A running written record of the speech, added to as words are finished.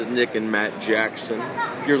Nick and Matt Jackson.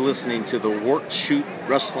 You're listening to the Work Shoot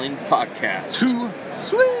Wrestling Podcast. Too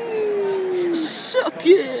sweet! Suck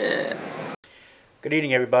it! Good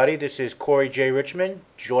evening, everybody. This is Corey J. Richmond,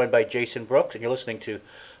 joined by Jason Brooks, and you're listening to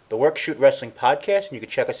the Work Shoot Wrestling Podcast, and you can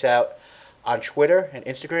check us out on Twitter and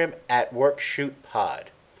Instagram at WorkShootPod.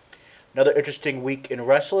 Another interesting week in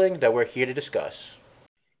wrestling that we're here to discuss.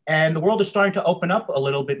 And the world is starting to open up a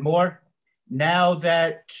little bit more now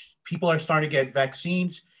that people are starting to get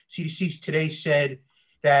vaccines. CDC today said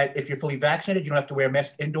that if you're fully vaccinated, you don't have to wear a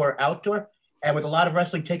mask indoor or outdoor. And with a lot of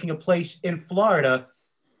wrestling taking place in Florida,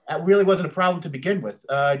 that really wasn't a problem to begin with.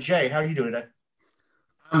 Jay, how are you doing today?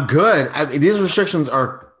 I'm good. These restrictions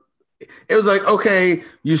are, it was like, okay,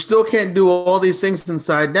 you still can't do all these things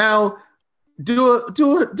inside now. Do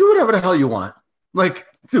whatever the hell you want. Like,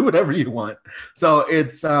 do whatever you want. So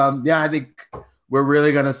it's, I think we're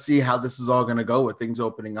really going to see how this is all going to go with things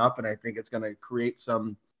opening up. And I think it's going to create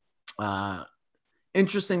some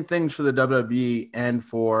interesting things for the WWE and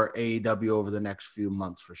for AEW over the next few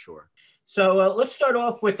months for sure. So let's start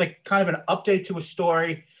off with kind of an update to a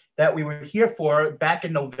story that we were here for back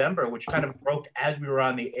in November, which kind of broke as we were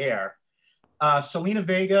on the air. Zelina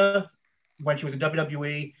Vega, when she was in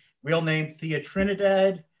WWE, real name Thea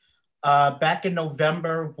Trinidad, back in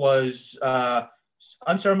November was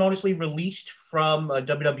unceremoniously released from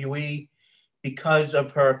WWE because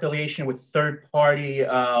of her affiliation with third-party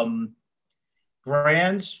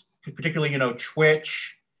brands, particularly,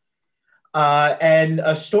 Twitch. And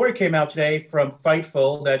a story came out today from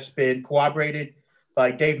Fightful that's been corroborated by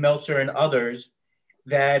Dave Meltzer and others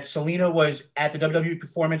that Zelina was at the WWE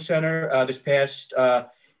Performance Center this past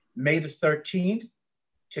May the 13th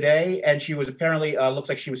today, and she was apparently, looks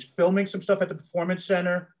like she was filming some stuff at the Performance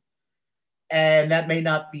Center, and that may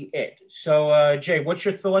not be it. So, Jay, what's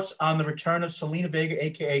your thoughts on the return of Zelina Vega,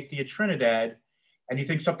 a.k.a. Thea Trinidad? And do you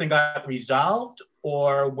think something got resolved,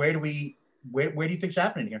 or where do you think's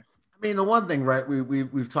happening here? I mean, the one thing, right,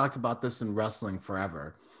 we've talked about this in wrestling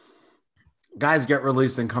forever. Guys get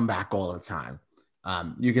released and come back all the time.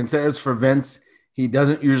 You can say this for Vince. He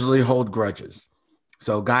doesn't usually hold grudges.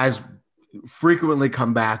 So guys frequently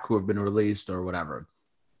come back who have been released or whatever.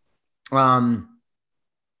 I'm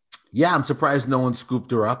surprised no one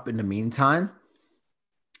scooped her up in the meantime.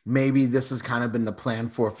 Maybe this has kind of been the plan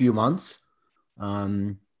for a few months.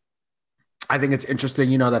 I think it's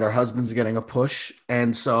interesting, that her husband's getting a push.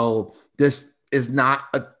 And so this is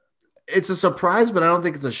it's a surprise, but I don't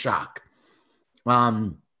think it's a shock.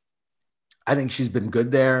 I think she's been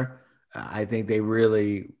good there. I think they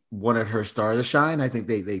really wanted her star to shine. I think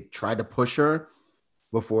they tried to push her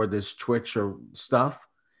before this Twitch or stuff.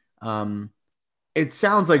 It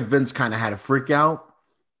sounds like Vince kind of had a freak out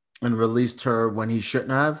and released her when he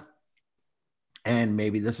shouldn't have. And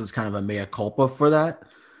maybe this is kind of a mea culpa for that.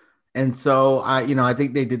 And so I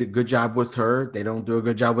think they did a good job with her. They don't do a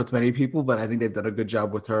good job with many people, but I think they've done a good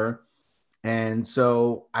job with her. And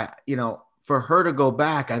so for her to go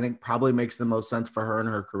back, I think probably makes the most sense for her in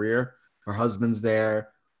her career. Her husband's there.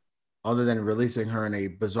 Other than releasing her in a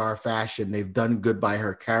bizarre fashion, they've done good by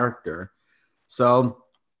her character. So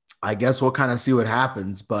I guess we'll kind of see what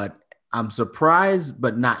happens, but I'm surprised,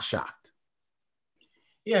 but not shocked.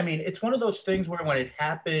 Yeah, I mean, it's one of those things where when it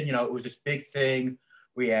happened, it was this big thing.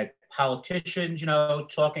 We had politicians,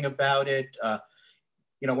 talking about it.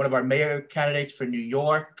 One of our mayor candidates for New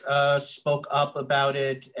York spoke up about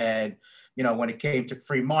it. And, when it came to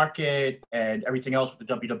free market and everything else with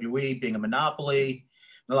the WWE being a monopoly,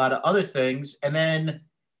 and a lot of other things. And then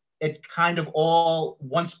it kind of all,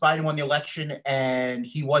 once Biden won the election and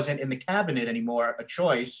he wasn't in the cabinet anymore, a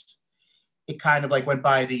choice, it kind of went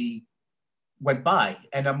by.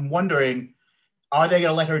 And I'm wondering, are they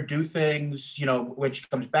going to let her do things, when she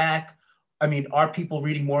comes back? I mean, are people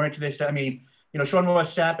reading more into this? I mean, Sean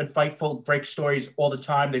Ross Sapp and Fightful break stories all the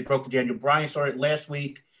time. They broke the Daniel Bryan story last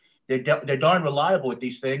week. They're darn reliable with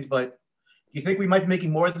these things, but do you think we might be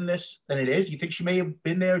making more than this than it is? Do you think she may have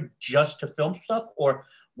been there just to film stuff? Or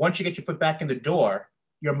once you get your foot back in the door,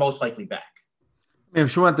 you're most likely back? I mean,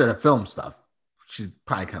 if she went there to film stuff, she's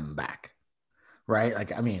probably coming back, right?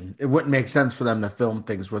 It wouldn't make sense for them to film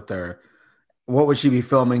things with her. What would she be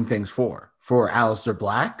filming things for? For Aleister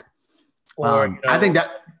Black? Or I think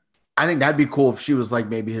that'd be cool if she was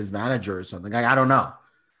maybe his manager or something. I don't know.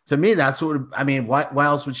 To me, that's what. Why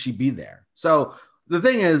else would she be there? So the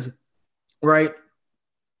thing is, right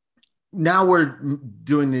now we're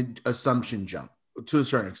doing the assumption jump to a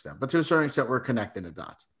certain extent, but to a certain extent, we're connecting the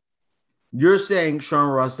dots. You're saying Sean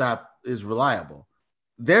Ross Sapp is reliable.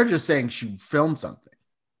 They're just saying she filmed something.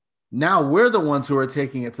 Now we're the ones who are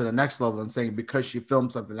taking it to the next level and saying because she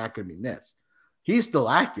filmed something that could mean this. he's still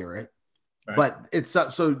accurate, Right. but it's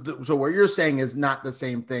so what you're saying is not the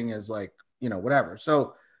same thing as like, whatever.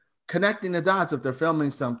 So connecting the dots, if they're filming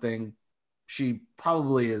something, she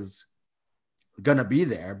probably is gonna be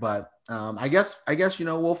there, but I guess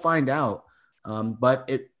we'll find out. But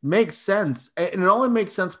it makes sense, and it only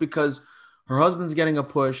makes sense because her husband's getting a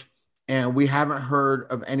push, and we haven't heard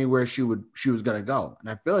of anywhere she was gonna go, and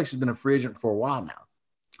I feel like she's been a free agent for a while now.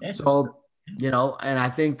 Yeah. So and I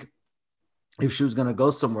think if she was gonna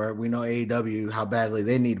go somewhere, we know AEW how badly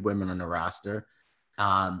they need women on the roster.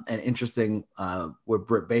 And interesting with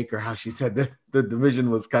Britt Baker, how she said that the division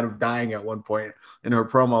was kind of dying at one point in her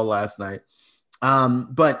promo last night.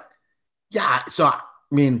 But yeah, so I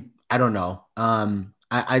mean, I don't know.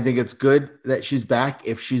 I think it's good that she's back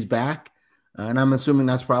if she's back, and I'm assuming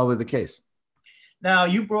that's probably the case. Now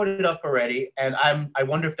you brought it up already, and I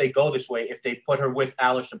wonder if they go this way, if they put her with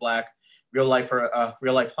Aleister Black, real life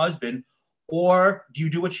husband, or do you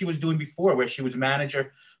do what she was doing before, where she was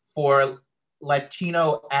manager for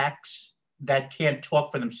Latino acts that can't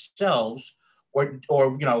talk for themselves, or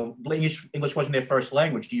English wasn't their first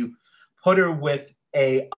language? Do you put her with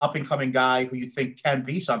a up and coming guy who you think can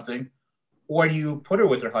be something, or do you put her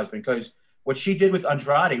with her husband? Because what she did with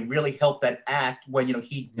Andrade really helped that act when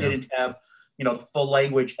he didn't have the full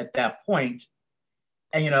language at that point.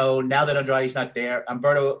 And now that Andrade's not there,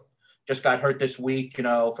 Humberto just got hurt this week,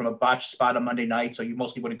 from a botched spot on Monday night, so you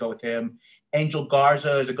mostly wouldn't go with him. Angel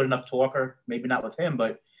Garza is a good enough talker, maybe not with him,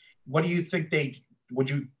 but what do you think would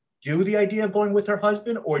you do the idea of going with her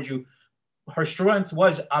husband, or her strength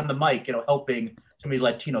was on the mic, helping some of these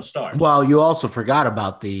Latino stars? Well, you also forgot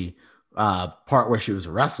about the part where she was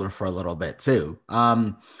a wrestler for a little bit too.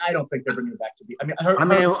 I don't think they're bringing her back to be.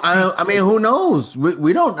 I mean, who knows?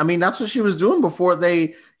 We don't. I mean, that's what she was doing before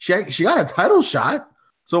she got a title shot.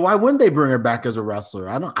 So why wouldn't they bring her back as a wrestler?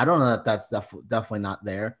 I don't know that that's definitely not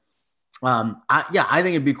there. I think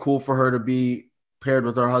it'd be cool for her to be paired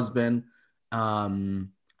with her husband. I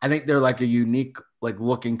think they're like a unique, like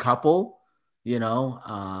looking couple.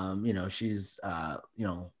 She's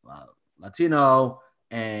Latino,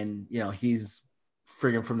 and he's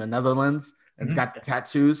friggin' from the Netherlands and he's got the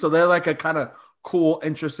tattoos. So they're like a kind of cool,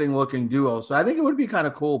 interesting looking duo. So I think it would be kind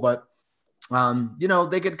of cool, but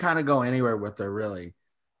they could kind of go anywhere with her, really.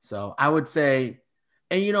 So I would say,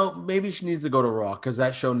 and maybe she needs to go to Raw because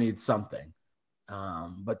that show needs something.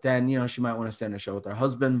 But then she might want to stay on the show with her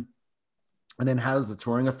husband. And then how does the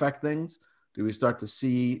touring affect things? Do we start to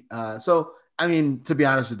see? So I mean, to be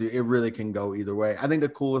honest with you, it really can go either way. I think the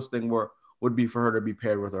coolest thing would be for her to be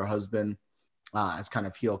paired with her husband as kind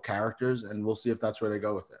of heel characters, and we'll see if that's where they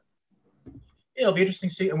go with it. It'll be interesting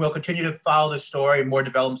to see, and we'll continue to follow the story and more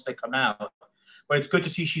developments that come out. But it's good to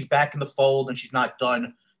see she's back in the fold and she's not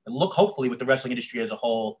done. And look, hopefully, with the wrestling industry as a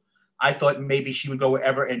whole. I thought maybe she would go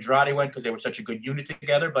wherever Andrade went because they were such a good unit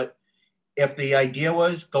together. But if the idea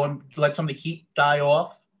was go and let some of the heat die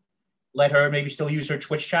off, let her maybe still use her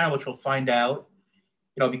Twitch channel, which we'll find out,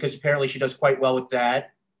 because apparently she does quite well with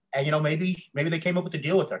that. And, maybe they came up with a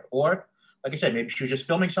deal with her. Or, like I said, maybe she was just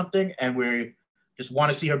filming something and we just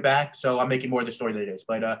want to see her back. So I'm making more of the story than it is.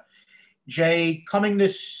 But, Jay, coming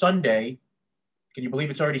this Sunday, can you believe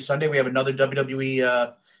it's already Sunday? We have another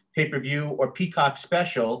WWE pay-per-view or Peacock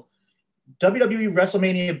special, WWE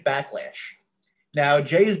WrestleMania Backlash. Now,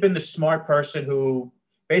 Jay has been the smart person who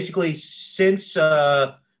basically since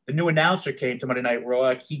the new announcer came to Monday Night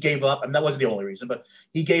Raw, he gave up, and that wasn't the only reason, but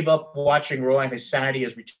he gave up watching Raw and his sanity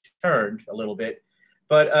has returned a little bit.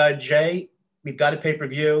 But Jay, we've got a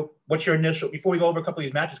pay-per-view. What's your initial, before we go over a couple of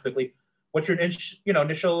these matches quickly, what's your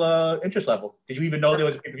initial interest level? Did you even know there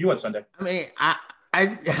was a pay-per-view on Sunday? I mean, I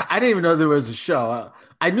didn't even know there was a show.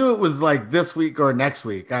 I knew it was like this week or next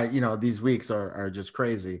week. These weeks are just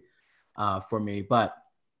crazy for me. But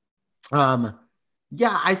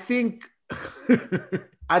I think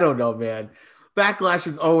I don't know, man. Backlash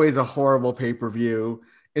is always a horrible pay-per-view.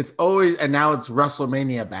 It's always, and now it's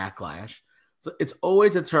WrestleMania Backlash. So it's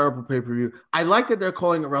always a terrible pay-per-view. I like that they're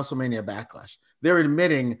calling it WrestleMania Backlash. They're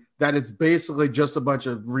admitting that it's basically just a bunch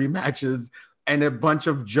of rematches and a bunch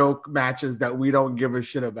of joke matches that we don't give a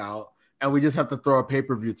shit about. And we just have to throw a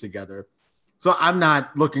pay-per-view together. So I'm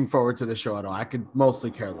not looking forward to the show at all. I could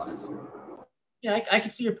mostly care less. Yeah, I can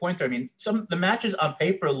see your point there. I mean, the matches on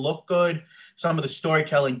paper look good. Some of the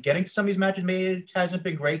storytelling getting to some of these matches maybe hasn't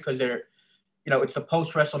been great because they're, it's the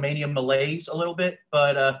post-WrestleMania malaise a little bit.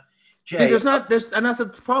 But Jay, and that's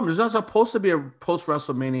the problem. There's not supposed to be a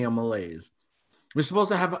post-WrestleMania malaise. We're supposed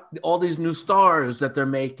to have all these new stars that they're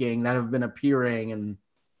making that have been appearing, and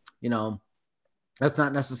that's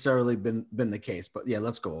not necessarily been the case. But yeah,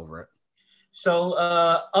 let's go over it. So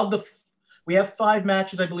we have 5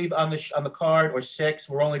 matches, I believe, on the card, or 6.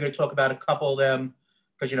 We're only going to talk about a couple of them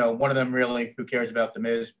because one of them really, who cares about The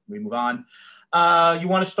Miz? We move on. You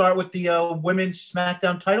want to start with the women's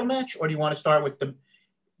SmackDown title match, or do you want to start with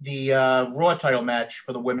the Raw title match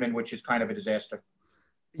for the women, which is kind of a disaster?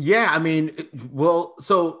 Yeah, I mean, well,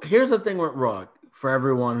 so here's the thing with Raw for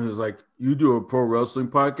everyone who's like, you do a pro wrestling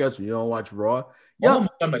podcast and you don't watch Raw. Yep.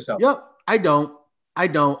 Myself. Yep. I don't.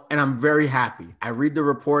 And I'm very happy. I read the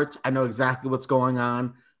reports. I know exactly what's going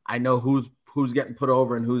on. I know who's getting put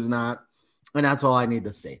over and who's not. And that's all I need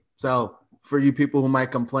to see. So for you people who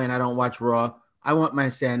might complain, I don't watch Raw. I want my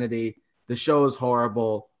sanity. The show is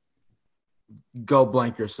horrible. Go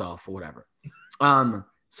blank yourself or whatever.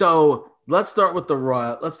 So let's start with the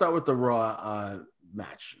Raw. Let's start with the Raw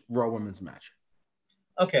match, Raw women's match.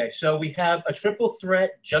 Okay, so we have a triple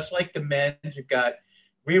threat, just like the men's. We've got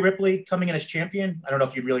Rhea Ripley coming in as champion. I don't know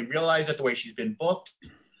if you really realize it, the way she's been booked,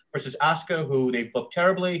 versus Asuka, who they booked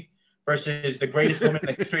terribly, versus the greatest woman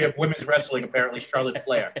in the history of women's wrestling, apparently, Charlotte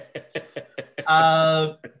Flair.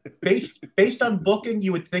 Based on booking,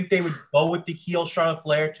 you would think they would go with the heel Charlotte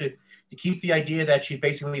Flair to keep the idea that she's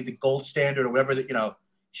basically the gold standard or whatever, that,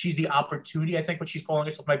 she's the opportunity, I think what she's calling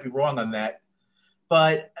herself. Might be wrong on that.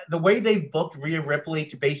 But the way they've booked Rhea Ripley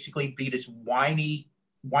to basically be this whiny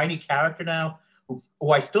character now,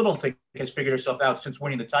 who I still don't think has figured herself out since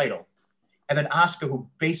winning the title. And then Asuka, who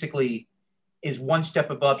basically is one step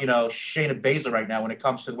above, Shayna Baszler right now when it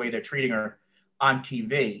comes to the way they're treating her on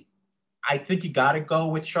TV. I think you got to go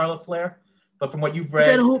with Charlotte Flair. But from what you've read...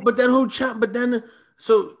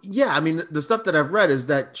 So, yeah, I mean, the stuff that I've read is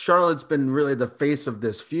that Charlotte's been really the face of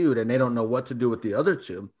this feud, and they don't know what to do with the other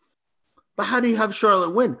two. But how do you have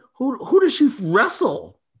Charlotte win? Who does she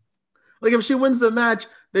wrestle? Like, if she wins the match,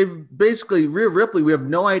 they've basically, Rhea Ripley, we have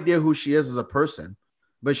no idea who she is as a person,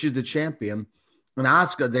 but she's the champion. And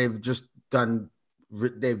Asuka,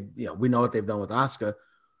 we know what they've done with Asuka.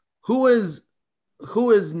 Who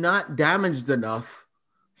is not damaged enough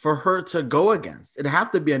for her to go against? It'd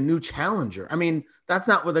have to be a new challenger. I mean, that's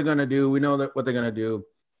not what they're going to do. We know that what they're going to do.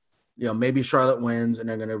 Maybe Charlotte wins and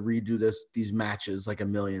they're going to redo these matches like a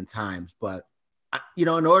million times. But, in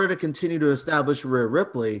order to continue to establish Rhea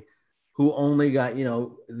Ripley, who only got,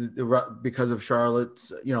 because of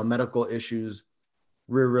Charlotte's, medical issues,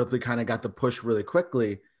 Rhea Ripley kind of got the push really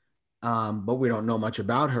quickly. But we don't know much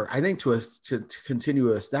about her. I think to continue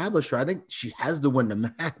to establish her, I think she has to win the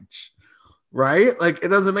match, right? Like, it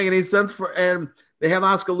doesn't make any sense and they have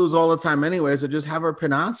Asuka lose all the time anyway. So just have her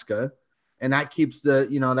pin Asuka. And that keeps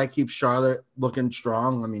Charlotte looking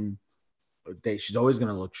strong. I mean, she's always going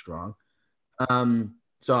to look strong.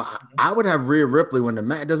 So I would have Rhea Ripley win the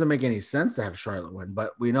match. It doesn't make any sense to have Charlotte win,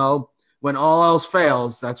 but we know when all else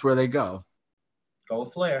fails, that's where they go. Go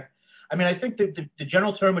with Flair. I mean, I think the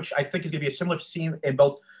general term, which I think is going to be a similar theme in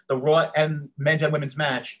both the Raw and men's and women's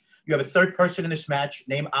match, you have a third person in this match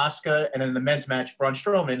named Asuka, and then in the men's match, Braun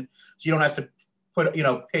Strowman. So you don't have to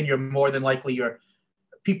pin your more than likely your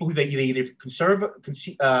people who they either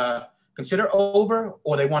consider over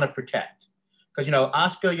or they want to protect. Because,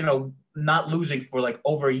 Asuka, not losing for like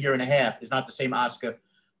over a year and a half is not the same Asuka.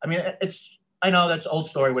 I mean, I know that's old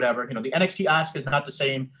story, whatever. The NXT Asuka is not the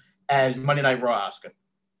same as Monday Night Raw Asuka,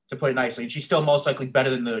 to put it nicely. And she's still most likely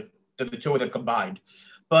better than the two of them combined.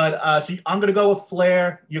 But so I'm going to go with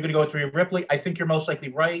Flair. You're going to go with Rhea Ripley. I think you're most likely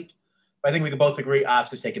right. But I think we can both agree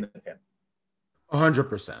Asuka's taking the pin.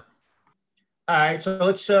 100%. All right, so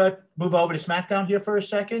let's move over to SmackDown here for a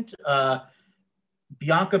second.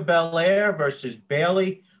 Bianca Belair versus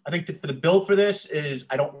Bayley. I think for the build for this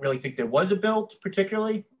I don't really think there was a build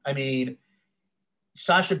particularly. I mean,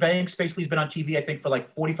 Sasha Banks basically has been on TV, I think, for like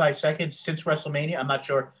 45 seconds since WrestleMania. I'm not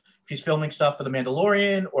sure if she's filming stuff for The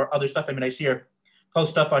Mandalorian or other stuff. I mean, I see her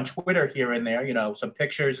post stuff on Twitter here and there, some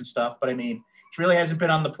pictures and stuff. But, I mean, she really hasn't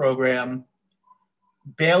been on the program.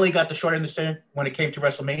 Bayley got the short end of the stick when it came to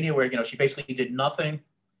WrestleMania, where, she basically did nothing.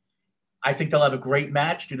 I think they'll have a great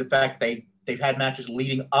match due to the fact they've had matches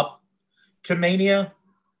leading up to Mania.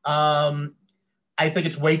 I think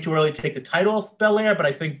it's way too early to take the title off Belair, but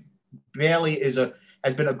I think Bayley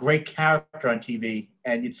has been a great character on TV,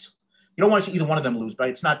 and you don't want to see either one of them lose, but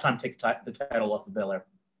it's not time to take the title off of Belair.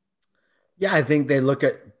 Yeah, I think they look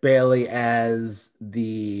at Bayley as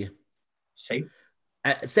the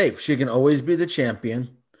safe. She can always be the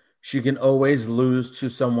champion. She can always lose to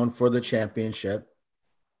someone for the championship.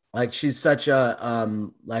 Like, she's such a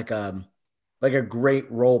like a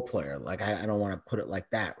great role player. Like, I don't want to put it like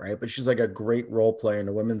that, right? But she's like a great role player in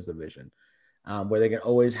the women's division, where they can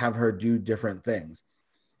always have her do different things.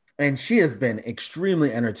 And she has been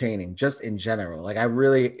extremely entertaining just in general. Like, I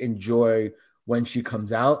really enjoy when she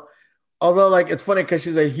comes out. Although, like, it's funny because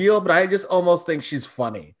she's a heel, but I just almost think she's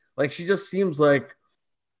funny. Like, she just seems like,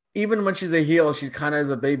 even when she's a heel, she's kind of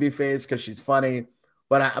as a baby face because she's funny.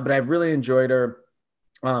 But I've really enjoyed her.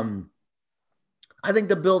 I think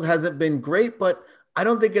the build hasn't been great, but I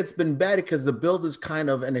don't think it's been bad because the build is kind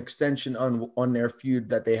of an extension on their feud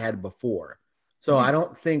that they had before. So I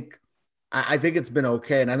don't think I think it's been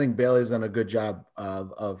okay, and I think Bayley's done a good job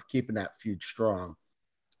of keeping that feud strong.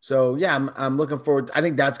 So yeah, I'm looking forward. I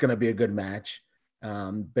think that's going to be a good match.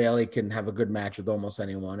 Bayley can have a good match with almost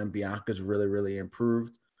anyone, and Bianca's really, really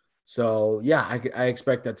improved. So yeah, I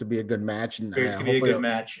expect that to be a good match, and It could be a good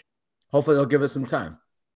match. Hopefully, they'll give us some time.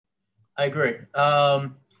 I agree.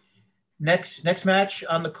 Next match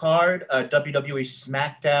on the card, WWE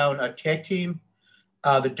SmackDown tag team.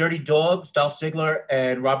 The Dirty Dogs, Dolph Ziggler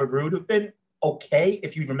and Robert Roode, have been okay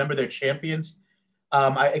if you remember their champions.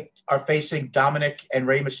 Are facing Dominic and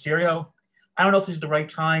Rey Mysterio. I don't know if this is the right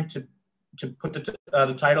time to put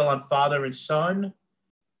the title on father and son,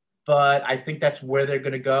 but I think that's where they're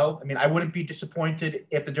going to go. I mean, I wouldn't be disappointed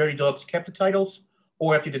if the Dirty Dogs kept the titles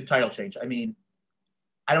or if you did the title change. I mean,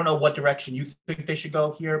 I don't know what direction you think they should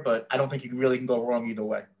go here, but I don't think you really can go wrong either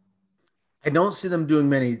way. I don't see them doing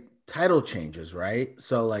many title changes, right?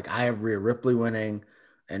 So, like, I have Rhea Ripley winning,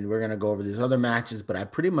 and we're going to go over these other matches, but I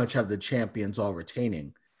pretty much have the champions all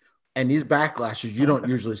retaining. And these backlashes, you don't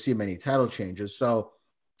usually see many title changes. So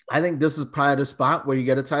I think this is probably the spot where you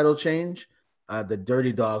get a title change. The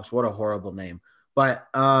Dirty Dogs, what a horrible name. But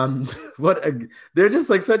they're just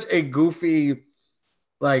like such a goofy,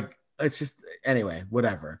 like, it's just, anyway,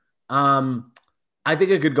 whatever. I think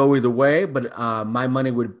it could go either way, but my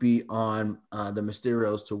money would be on the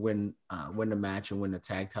Mysterios to win the match and win the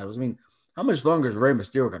tag titles. I mean, how much longer is Rey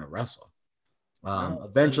Mysterio going to wrestle?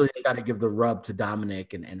 Eventually, they got to give the rub to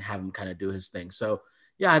Dominic and have him kind of do his thing. So,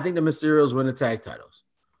 yeah, I think the Mysterios win the tag titles.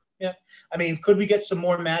 Yeah. I mean, could we get some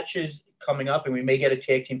more matches coming up? And we may get a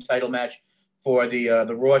tag team title match for the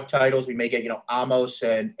Raw titles. We may get, Amos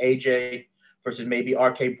and AJ versus maybe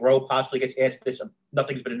RK Bro possibly gets added to this.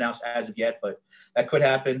 Nothing's been announced as of yet, but that could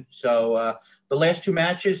happen. So the last two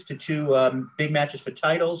matches, the two big matches for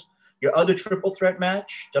titles. Your other triple threat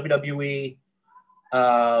match, WWE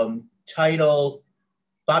title,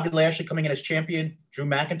 Bobby Lashley coming in as champion, Drew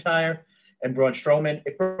McIntyre, and Braun Strowman.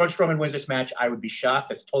 If Braun Strowman wins this match, I would be shocked.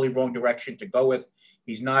 That's totally wrong direction to go with.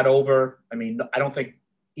 He's not over. I mean, I don't think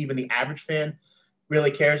even the average fan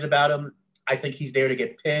really cares about him. I think he's there to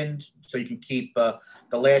get pinned so you can keep the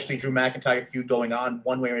Lashley-Drew McIntyre feud going on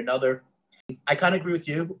one way or another. I kind of agree with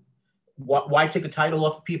you. Why take the title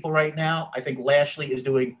off of people right now? I think Lashley is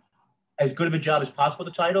doing as good of a job as possible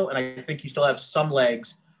with the title, and I think you still have some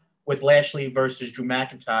legs with Lashley versus Drew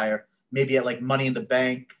McIntyre, maybe at like Money in the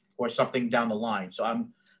Bank or something down the line. So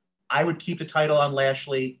I would keep the title on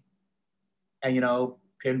Lashley and,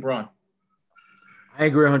 pin Braun. I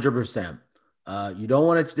agree 100%. You don't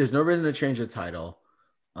want to, there's no reason to change the title.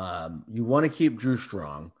 You want to keep Drew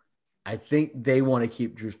strong. I think they want to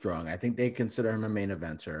keep Drew strong. I think they consider him a main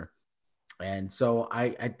eventer. And so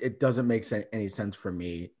it doesn't make any sense for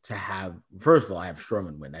me to have, first of all, I have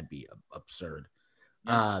Strowman win. That'd be absurd.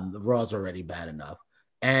 The Raw's already bad enough.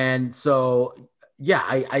 And so, yeah,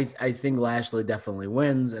 I think Lashley definitely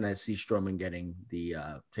wins, and I see Strowman getting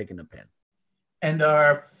taking the pin. And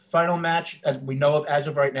our final match, as we know of as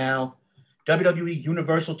of right now, WWE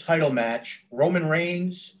Universal title match, Roman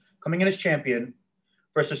Reigns coming in as champion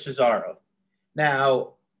versus Cesaro.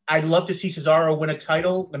 Now, I'd love to see Cesaro win a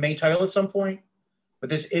title, the main title at some point, but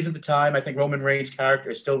this isn't the time. I think Roman Reigns' character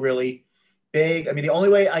is still really big. I mean, the only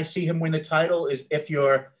way I see him win the title is if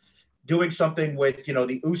you're doing something with,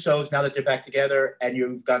 the Usos now that they're back together and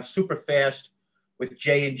you've gone super fast with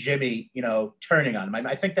Jay and Jimmy, turning on him.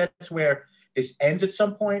 I think that's where this ends at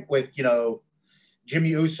some point with, Jimmy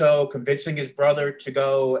Uso convincing his brother to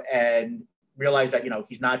go and realize that,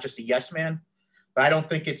 he's not just a yes man. But I don't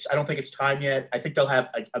think it's time yet. I think they'll have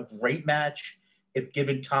a great match if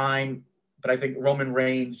given time. But I think Roman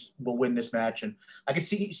Reigns will win this match, and I can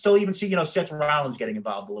still even see Seth Rollins getting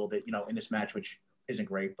involved a little bit in this match, which isn't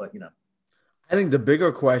great, but I think the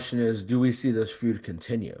bigger question is, do we see this feud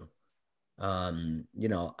continue?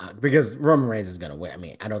 Because Roman Reigns is going to win. I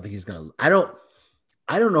mean, I don't think he's going to.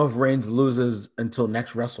 I don't know if Reigns loses until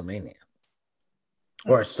next WrestleMania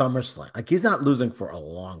or SummerSlam. Like, he's not losing for a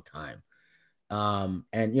long time. And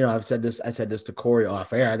I said this to Corey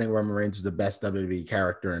off air. I think Roman Reigns is the best WWE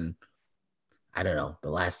character in, I don't know, the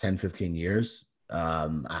last 10, 15 years.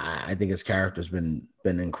 I think his character's been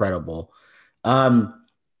incredible.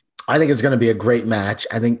 I think it's going to be a great match.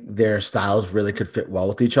 I think their styles really could fit well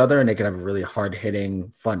with each other, and they could have a really hard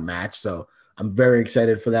hitting, fun match. So I'm very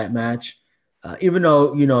excited for that match. Even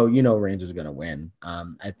though Reigns is going to win.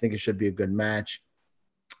 I think it should be a good match.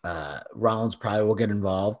 Rollins probably will get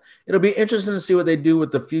involved. It'll be interesting to see what they do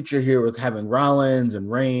with the future here with having Rollins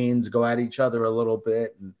and Reigns go at each other a little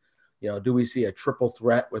bit. And, do we see a triple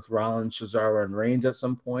threat with Rollins, Cesaro, and Reigns at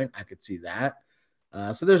some point? I could see that.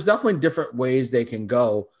 So there's definitely different ways they can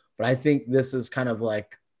go, but I think this is kind of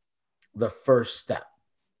like the first step.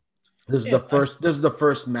 This is the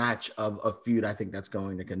first match of a feud. I think that's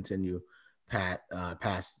going to continue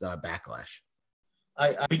past Backlash.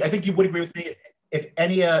 I think you would agree with me. If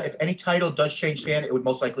any title does change hand, it would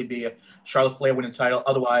most likely be a Charlotte Flair winning the title.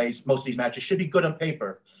 Otherwise, most of these matches should be good on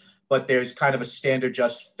paper, but there's kind of a standard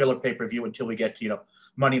just filler pay-per-view until we get to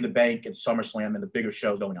Money in the Bank and SummerSlam and the bigger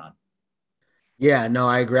shows going on. Yeah, no,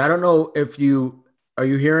 I agree. I don't know if are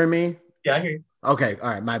you hearing me? Yeah, I hear you. Okay, all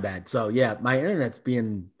right, my bad. So yeah, my internet's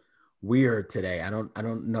being weird today. I don't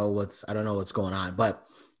know what's going on, but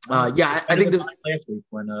yeah, I think this last week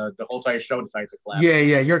when the whole entire show decided to collapse.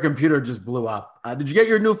 Yeah, your computer just blew up. Did you get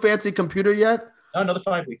your new fancy computer yet? No, another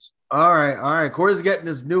 5 weeks. All right. Corey's getting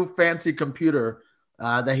his new fancy computer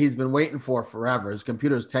that he's been waiting for forever. His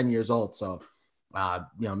computer is 10 years old, so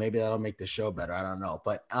maybe that'll make the show better. I don't know,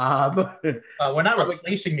 but we're not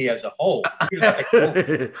replacing me as a whole.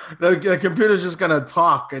 The computer's just gonna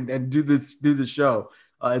talk and do the show.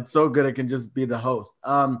 It's so good it can just be the host.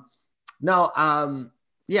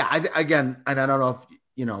 Yeah, again, and I don't know if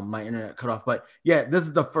my internet cut off, but yeah, this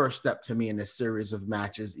is the first step to me in a series of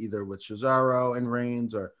matches, either with Cesaro and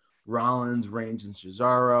Reigns or Rollins, Reigns and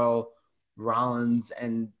Cesaro, Rollins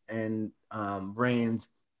and Reigns.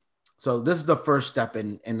 So this is the first step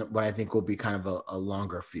in what I think will be kind of a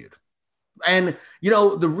longer feud. And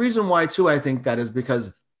the reason why too, I think that is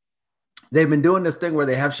because they've been doing this thing where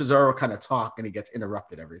they have Cesaro kind of talk and he gets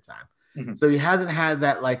interrupted every time. Mm-hmm. So he hasn't had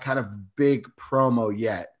that like kind of big promo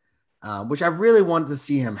yet, which I really wanted to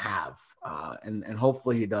see him have. And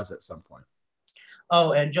hopefully he does at some point.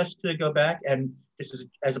 Oh, and just to go back, and this is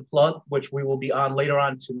as a plug, which we will be on later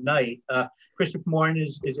on tonight. Christopher Morin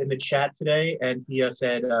is in the chat today, and he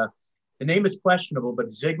said, the name is questionable, but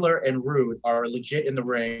Ziggler and Rude are legit in the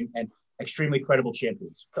ring and extremely credible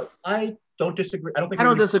champions. So I don't disagree. I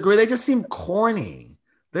don't disagree. They just seem corny.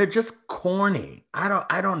 They're just corny. I don't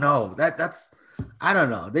know. I don't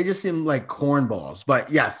know. They just seem like cornballs.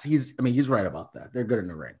 But yes, he's right about that. They're good in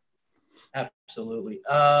the ring. Absolutely.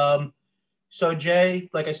 So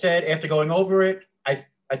Jay, like I said, after going over it, I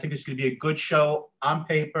think it's going to be a good show on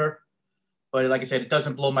paper. But like I said, it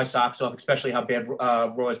doesn't blow my socks off, especially how bad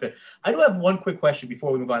Raw has been. I do have one quick question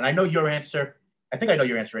before we move on. I know your answer. I think I know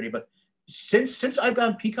your answer already. But since I've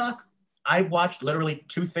gone Peacock, I've watched literally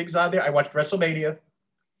 2 things on there. I watched WrestleMania,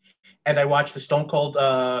 and I watched the Stone Cold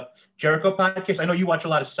Jericho podcast. I know you watch a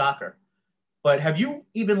lot of soccer, but have you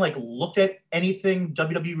even looked at anything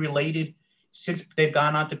WWE related since they've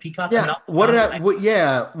gone on to Peacock? Yeah.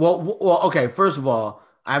 Well, okay. First of all,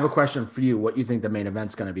 I have a question for you. What you think the main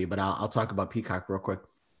event's going to be? But I'll talk about Peacock real quick.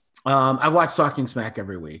 I watch Talking Smack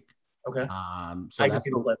every week. Okay. So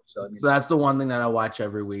that's the one thing that I watch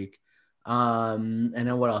every week. And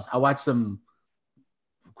then what else? I watch some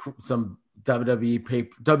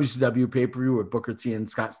WCW pay-per-view with Booker T and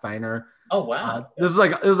Scott Steiner. Oh wow! This is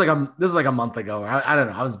like a month ago. I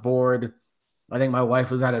don't know. I was bored. I think my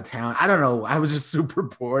wife was out of town. I don't know. I was just super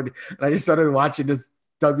bored, and I just started watching this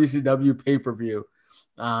WCW pay-per-view.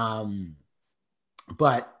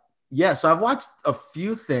 But yeah, so I've watched a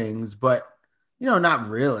few things, but not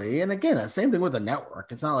really. And again, same thing with the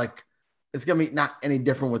network. It's not like it's gonna be not any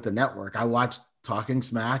different with the network. I watched Talking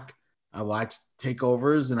Smack. I watched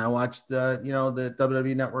takeovers and I watched the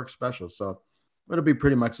WWE Network special. So it'll be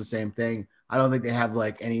pretty much the same thing. I don't think they have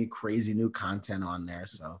any crazy new content on there.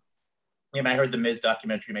 So yeah, I heard the Miz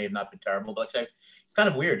documentary may have not been terrible, but it's kind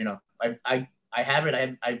of weird. I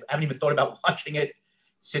haven't even thought about watching it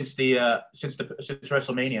since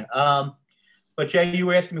WrestleMania. But Jay, you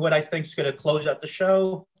were asking me what I think is going to close out the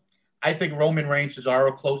show. I think Roman Reigns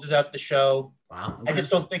Cesaro closes out the show. Wow. Okay. I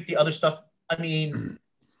just don't think the other stuff. I mean,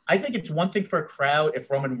 I think it's one thing for a crowd if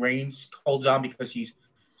Roman Reigns holds on because he's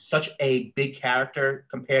such a big character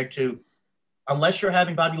compared to, unless you're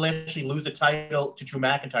having Bobby Lashley lose the title to Drew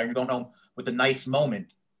McIntyre and you're going home with a nice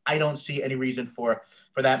moment. I don't see any reason for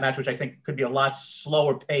that match, which I think could be a lot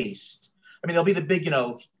slower paced. I mean, there'll be the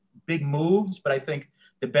big moves, but I think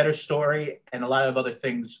the better story and a lot of other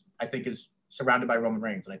things I think is surrounded by Roman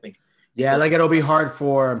Reigns. And I think, yeah, it'll be hard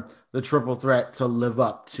for the triple threat to live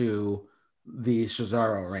up to the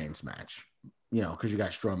Cesaro Reigns match, because you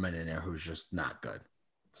got Strowman in there who's just not good.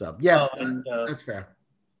 So yeah, that's fair.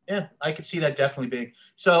 Yeah, I could see that definitely being.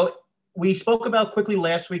 So we spoke about quickly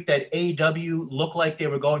last week that AEW looked like they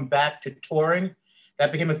were going back to touring.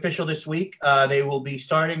 That became official this week. They will be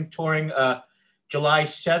starting touring July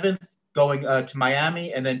 7th, going to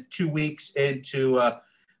Miami, and then 2 weeks into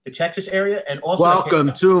the Texas area. And also,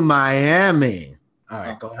 welcome to Miami. All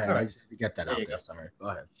right, go ahead. All right. I just had to get that out there. Go. Sorry. Go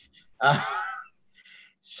ahead.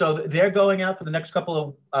 So they're going out for the next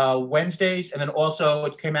couple of Wednesdays. And then also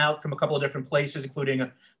it came out from a couple of different places, including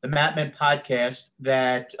the Mat Men podcast,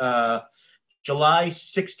 that July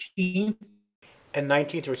 16th and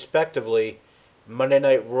 19th, respectively, Monday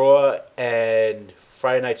Night Raw and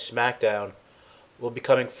Friday Night SmackDown will be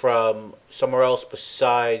coming from somewhere else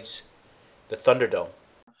besides the Thunderdome.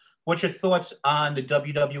 What's your thoughts on the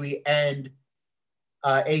WWE and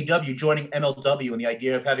AEW joining MLW and the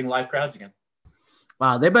idea of having live crowds again?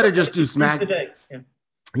 Wow, they better just do SmackDown.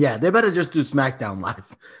 Yeah, they better just do SmackDown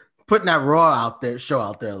live. Putting that Raw show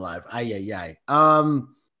out there live.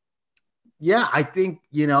 Yeah, I think,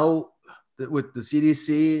 with the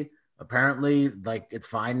CDC, apparently, like, it's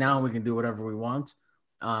fine now. We can do whatever we want.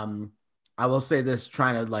 I will say this: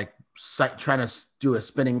 trying to do a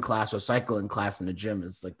spinning class or cycling class in the gym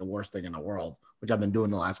is like the worst thing in the world, which I've been doing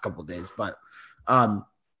the last couple of days. But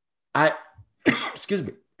excuse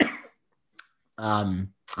me. I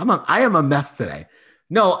am a mess today.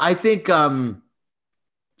 No, I think I'm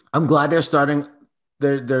glad they're starting.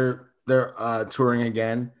 They're touring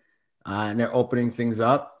again, and they're opening things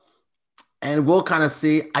up, and we'll kind of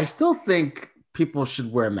see. I still think people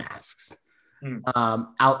should wear masks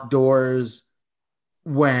outdoors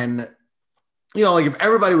when, like, if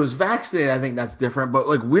everybody was vaccinated, I think that's different. But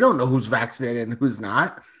like, we don't know who's vaccinated and who's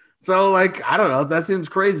not. So like, I don't know. That seems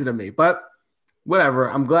crazy to me, but whatever.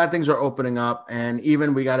 I'm glad things are opening up. And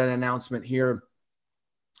even we got an announcement here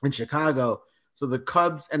in Chicago. So the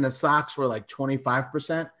Cubs and the Sox were like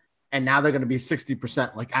 25%, and now they're going to be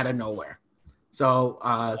 60%, like out of nowhere. So,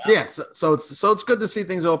 so it's good to see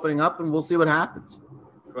things opening up, and we'll see what happens.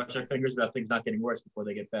 Cross our fingers about things not getting worse before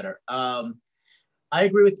they get better. I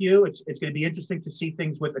agree with you. It's going to be interesting to see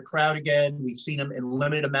things with the crowd again. We've seen them in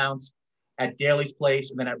limited amounts at Daly's Place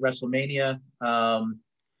and then at WrestleMania.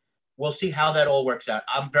 We'll see how that all works out.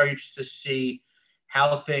 I'm very interested to see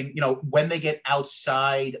how when they get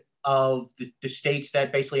outside of the states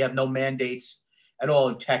that basically have no mandates at all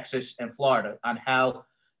in Texas and Florida, on how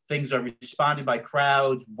things are responded by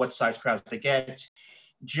crowds, what size crowds they get.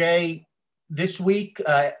 Jay, this week,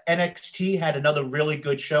 NXT had another really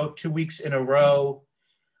good show, 2 weeks in a row.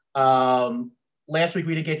 Last week,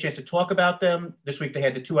 we didn't get a chance to talk about them. This week, they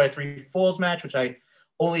had the 2 out of 3 falls match, which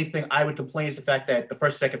only thing I would complain is the fact that the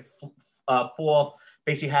first, second fall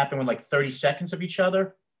basically happened with like 30 seconds of each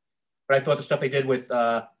other. But I thought the stuff they did with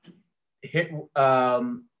I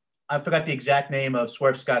forgot the exact name of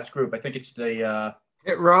Swerve Scott's group. I think it's the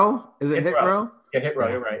Hit Row. Is it Hit Row? Yeah, Hit Row.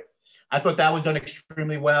 You're right. I thought that was done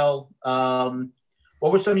extremely well.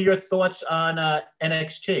 What were some of your thoughts on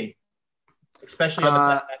NXT, especially on the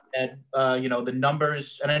fact that the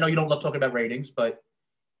numbers? And I know you don't love talking about ratings, but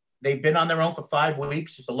they've been on their own for 5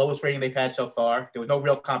 weeks. It's the lowest rating they've had so far. There was no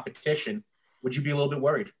real competition. Would you be a little bit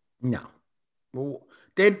worried? No. Well,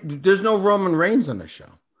 there's no Roman Reigns on the show.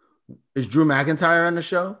 Is Drew McIntyre on the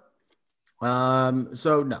show?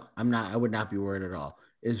 So no, I'm not. I would not be worried at all.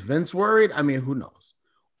 Is Vince worried? I mean, who knows?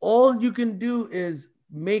 All you can do is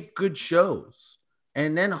make good shows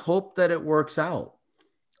and then hope that it works out.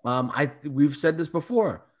 We've said this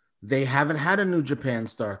before. They haven't had a New Japan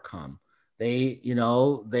star come. They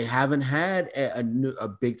haven't had a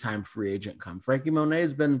big time free agent come. Frankie Monet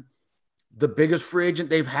has been the biggest free agent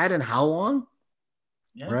they've had in how long?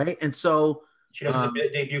 Yeah. Right. And so she doesn't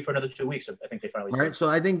debut for another 2 weeks. I think they finally right. So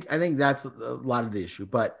I think that's a lot of the issue,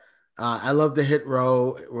 but I love the Hit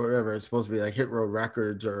Row, whatever it's supposed to be, like Hit Row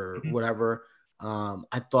Records or whatever.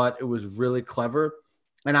 I thought it was really clever,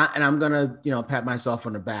 and I'm gonna pat myself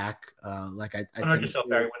on the back. Like I tend yourself,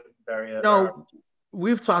 Barry. No,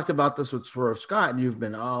 we've talked about this with Swerve Scott, and you've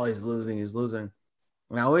been, he's losing.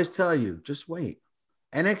 And I always tell you, just wait.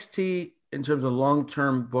 NXT in terms of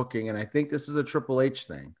long-term booking, and I think this is a Triple H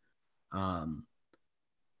thing.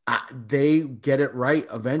 They get it right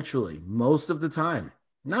eventually, most of the time.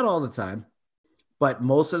 Not all the time, but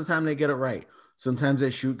most of the time they get it right. Sometimes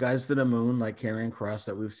they shoot guys to the moon, like Karrion Kross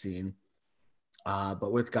that we've seen.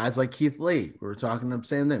 But with guys like Keith Lee, we were talking the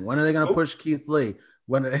same thing. When are they going to push Keith Lee?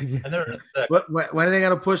 When are they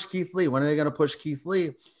going to push Keith Lee? When are they going to push Keith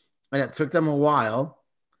Lee? And it took them a while,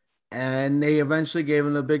 and they eventually gave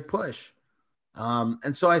him a big push.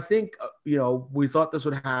 And so I think, we thought this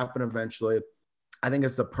would happen eventually. I think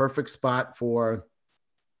it's the perfect spot for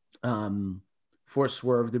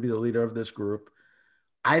Swerve to be the leader of this group.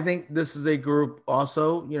 I think this is a group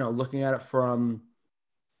also, looking at it from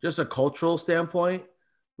just a cultural standpoint,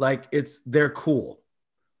 like they're cool.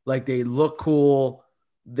 Like they look cool.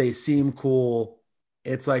 They seem cool.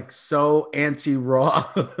 It's like so anti-Raw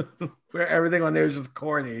where everything on there is just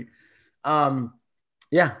corny.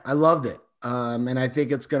 Yeah, I loved it. And I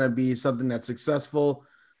think it's going to be something that's successful.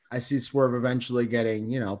 I see Swerve eventually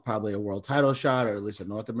getting, probably a world title shot or at least a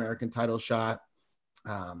North American title shot.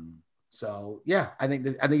 So yeah, I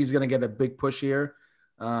think he's going to get a big push here.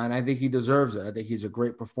 And I think he deserves it. I think he's a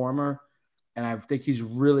great performer. And I think he's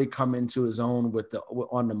really come into his own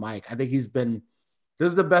on the mic. I think this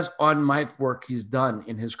is the best on mic work he's done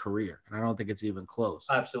in his career. And I don't think it's even close.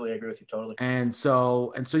 Absolutely. I agree with you totally. And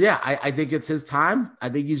so, yeah, I think it's his time. I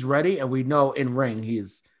think he's ready. And we know in ring,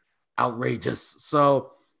 he's outrageous.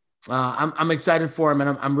 So I'm excited for him.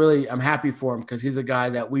 And I'm happy for him because he's a guy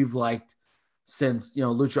that we've liked since,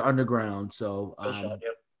 Lucha Underground. So,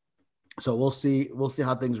 so we'll see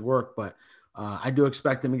how things work, but I do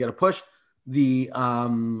expect him to get a push. The 2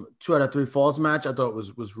 out of 3 falls match I thought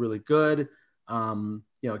was really good.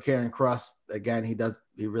 Karrion Kross, again,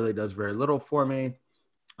 he really does very little for me.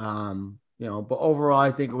 But overall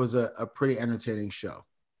I think it was a pretty entertaining show.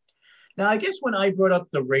 Now, I guess when I brought up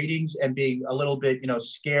the ratings and being a little bit,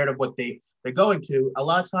 scared of what they're going to, a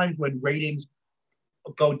lot of times when ratings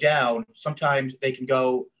go down, sometimes they can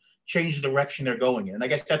change the direction they're going in. And I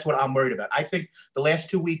guess that's what I'm worried about. I think the last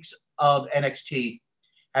 2 weeks of NXT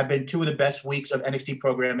have been 2 of the best weeks of NXT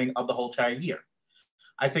programming of the whole entire year.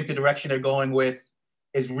 I think the direction they're going with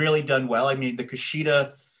is really done well. I mean, the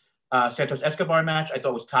Kushida Santos Escobar match I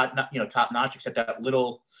thought was top notch, except that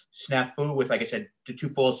little snafu with, like I said, the 2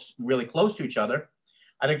 falls really close to each other.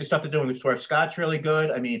 I think the stuff they're doing with Swerve Scott's really good.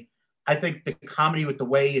 I mean, I think the comedy with the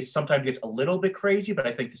way sometimes gets a little bit crazy, but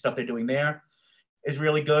I think the stuff they're doing there is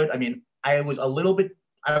really good. I mean, I was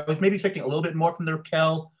maybe expecting a little bit more from the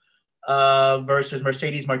Raquel versus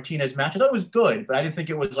Mercedes Martinez match. I thought it was good, but I didn't think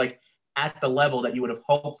it was like at the level that you would have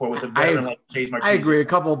hoped for with a veteran like Mercedes Martinez. I agree. A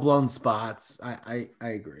couple of blown spots. I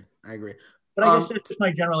agree. But I guess that's just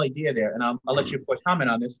my general idea there, and I'll let you comment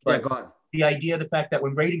on this. But yeah, go on. The idea, the fact that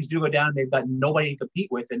when ratings do go down, they've got nobody to compete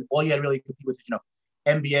with, and all you had to really compete with is,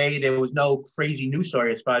 NBA. There was no crazy news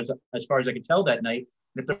story as far as I could tell that night.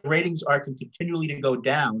 And if the ratings are continually to go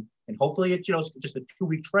down, and hopefully it's just a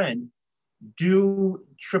 2-week trend, do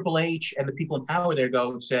Triple H and the people in power there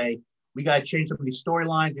go and say, we got to change some of these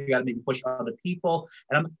storylines. We got to maybe push other people.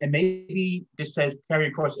 And maybe this says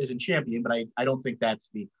Karrion Kross isn't champion, but I don't think that's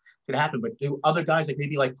going to happen. But do other guys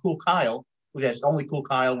like Cool Kyle, who has only Cool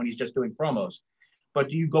Kyle when he's just doing promos. But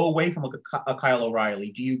do you go away from a Kyle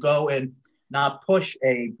O'Reilly? Do you go and not push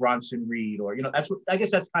a Bronson Reed? Or, I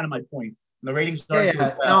guess that's kind of my point. And the ratings aren't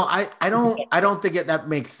no, I don't think that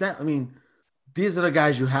makes sense. I mean, these are the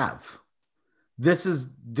guys you have. This is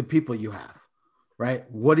the people you have. Right?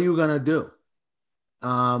 What are you going to do?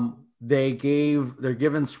 They're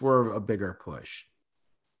giving Swerve a bigger push.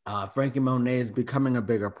 Frankie Monet is becoming a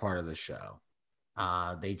bigger part of the show.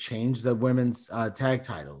 They changed the women's tag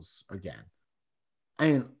titles again.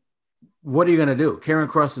 I mean, what are you going to do? Karrion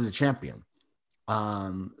Kross is a champion.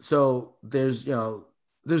 So there's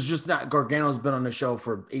just not, Gargano's been on the show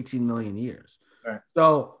for 18 million years. Right.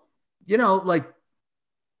 So,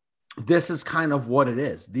 this is kind of what it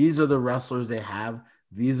is. These are the wrestlers they have.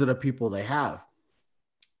 These are the people they have.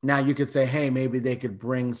 Now you could say, hey, maybe they could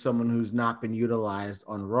bring someone who's not been utilized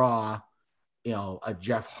on Raw, a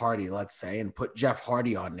Jeff Hardy, let's say, and put Jeff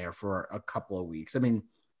Hardy on there for a couple of weeks. I mean,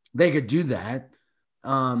 they could do that.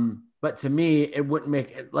 But to me, it wouldn't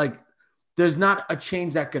make it like, there's not a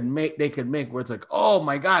change they could make where it's like, oh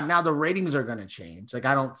my God, now the ratings are going to change. Like,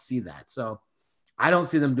 I don't see that. So I don't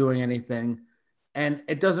see them doing anything. And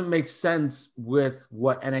it doesn't make sense with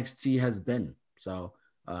what NXT has been. So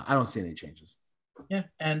I don't see any changes. Yeah.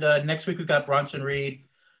 And next week, we've got Bronson Reed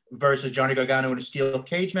versus Johnny Gargano in a steel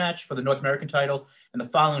cage match for the North American title. And the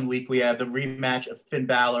following week, we have the rematch of Finn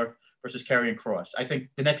Balor versus Karrion Kross. I think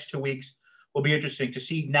the next 2 weeks will be interesting to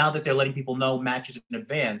see, now that they're letting people know matches in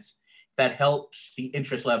advance, that helps the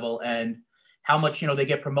interest level and how much, they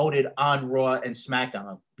get promoted on Raw and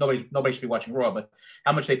SmackDown. Nobody should be watching Raw, but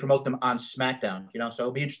how much they promote them on SmackDown, so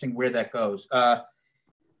it'll be interesting where that goes.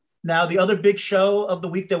 Now, the other big show of the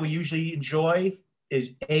week that we usually enjoy is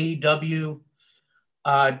AEW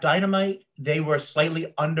Dynamite. They were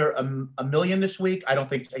slightly under a million this week. I don't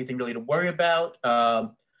think it's anything really to worry about.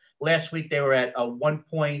 Last week, they were at a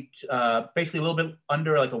basically a little bit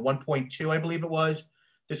under, like a 1.2, I believe it was.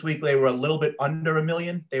 This week, they were a little bit under a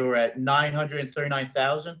million. They were at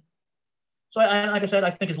 939,000. So, like I said, I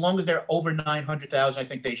think as long as they're over 900,000, I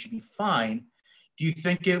think they should be fine. Do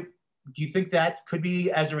you think that could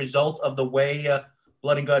be as a result of the way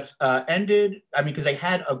Blood and Guts ended? I mean, because they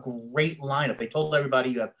had a great lineup. They told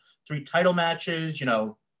everybody you have 3 title matches, you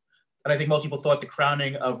know, and I think most people thought the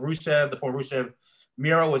crowning of Rusev, the former Rusev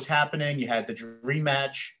Miro, was happening. You had the dream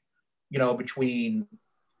match, you know, between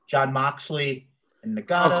Jon Moxley and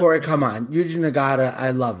Nagata. Oh, Corey, come on. Yuji Nagata,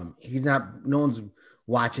 I love him. No one's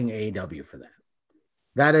watching AEW for that.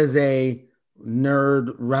 That is a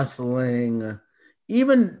nerd wrestling,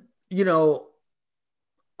 even, you know,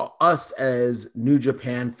 us as New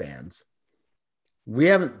Japan fans, we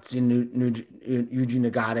haven't seen Yuji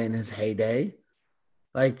Nagata in his heyday.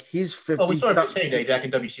 Like, he's 50. Oh, we saw his heyday back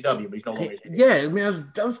in WCW, but he's no longer. Yeah, I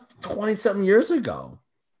mean, that was 20-something years ago,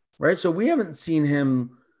 right? So we haven't seen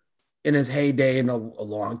him in his heyday in a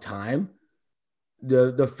long time.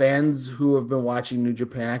 The fans who have been watching New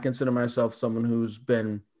Japan, I consider myself someone who's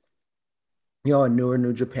been, you know, a newer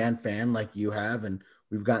New Japan fan like you have, and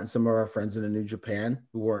we've gotten some of our friends into New Japan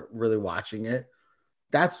who weren't really watching it.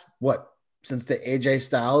 That's what, since the AJ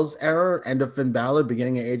Styles era, end of Finn Balor,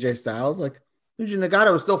 beginning of AJ Styles, like Yuji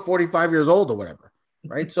Nagata was still 45 years old or whatever,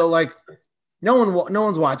 right? So like, no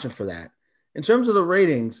one's watching for that. In terms of the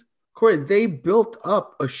ratings, Corey, they built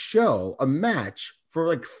up a match for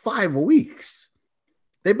like 5 weeks.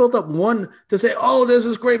 They built up one to say, oh, there's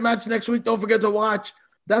this great match next week, don't forget to watch.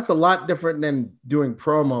 That's a lot different than doing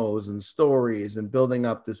promos and stories and building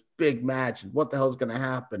up this big match and what the hell is going to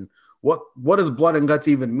happen. What does Blood and Guts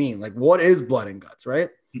even mean? Like, what is Blood and Guts, right?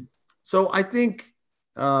 So I think,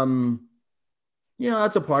 you know,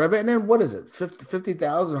 that's a part of it. And then what is it?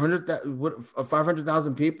 50,000, 100,000,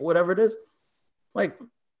 500,000 people, whatever it is. Like,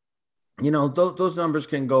 you know, those numbers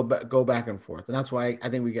can go back and forth. And that's why I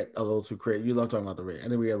think we get a little too crazy. You love talking about the rating. I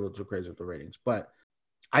think we get a little too crazy with the ratings. But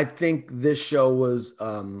I think this show was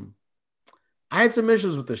I had some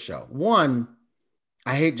issues with this show. One,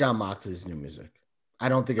 I hate Jon Moxley's new music. I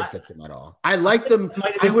don't think it fits him at all. I like them.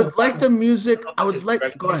 I would like the music. I would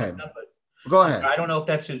like. Go ahead. Go ahead. I don't know if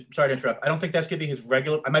that's his. Sorry to interrupt. I don't think that's going to be his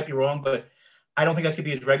regular. I might be wrong, but I don't think that's going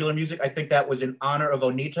to be his regular music. I think that was in honor of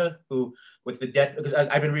Onita, who, with the death, because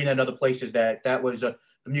I've been reading in other places that was the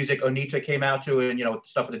music Onita came out to, and, you know,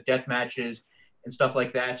 stuff with the death matches and stuff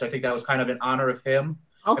like that. So I think that was kind of in honor of him.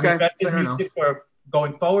 Okay. I mean, if that's his music for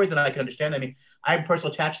going forward, then I can understand. I mean, I'm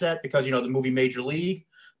personally attached to that because, you know, the movie Major League,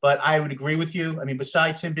 but I would agree with you. I mean,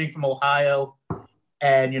 besides him being from Ohio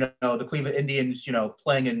and, you know, the Cleveland Indians, you know,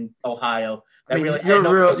 playing in Ohio, that really, you're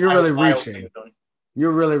really reaching.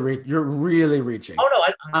 You're really reaching. Oh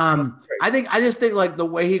no, I just think like the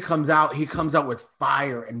way he comes out with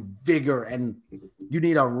fire and vigor, and you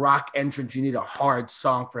need a rock entrance, you need a hard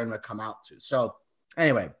song for him to come out to. So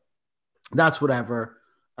anyway, that's whatever.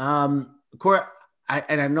 Corey,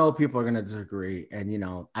 I know people are gonna disagree, and, you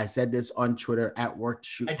know, I said this on Twitter at Work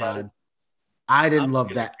Shoot Pod. I didn't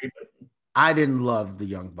love that. I didn't love the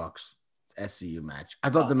Young Bucks SCU match. I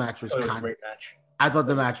thought the match was kind of. I thought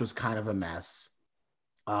the match was kind of a mess.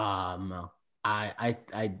 I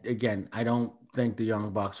don't think the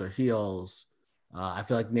Young Bucks are heels. I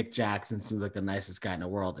feel like Nick Jackson seems like the nicest guy in the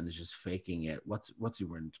world and is just faking it. What's he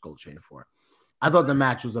wearing gold chain for? I thought the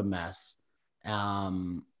match was a mess.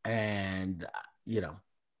 And you know,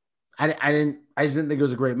 I just didn't think it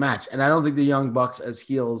was a great match. And I don't think the Young Bucks as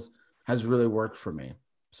heels has really worked for me.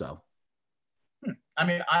 So I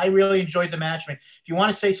mean, I really enjoyed the match. I mean, if you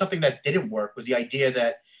want to say something that didn't work, was the idea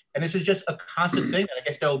that, and this is just a constant thing that I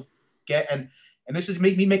guess they'll get, and this is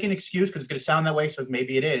me making an excuse because it's going to sound that way, so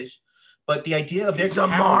maybe it is, but the idea of there's a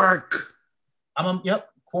mark.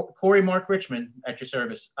 Corey Mark Richmond at your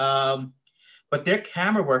service. But their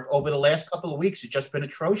camera work over the last couple of weeks has just been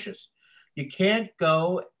atrocious. You can't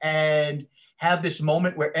go and have this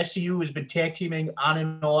moment where SCU has been tag teaming on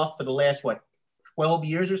and off for the last 12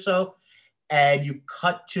 years or so, and you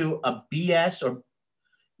cut to a BS or,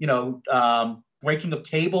 you know, breaking of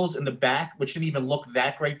tables in the back, which didn't even look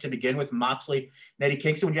that great to begin with, Moxley and Eddie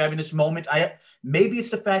Kingston. When you're having this moment, maybe it's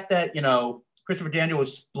the fact that, you know, Christopher Daniel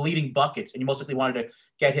was bleeding buckets, and you most likely wanted to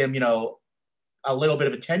get him, you know, a little bit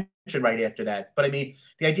of attention right after that. But I mean,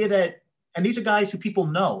 the idea that, and these are guys who people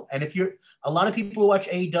know, and if you're, a lot of people who watch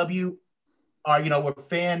AEW are, you know, were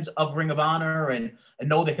fans of Ring of Honor and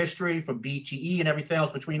know the history from BTE and everything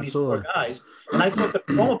else between these four guys. And I thought the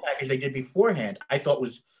promo package they did beforehand, I thought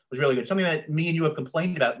was really good. Something that me and you have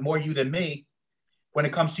complained about, more you than me, when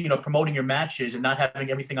it comes to, you know, promoting your matches and not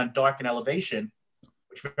having everything on Dark and Elevation,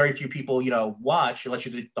 which very few people, you know, watch unless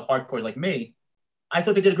you're the hardcore like me. I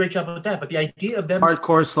thought they did a great job with that. But the idea of them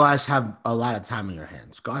hardcore / have a lot of time in your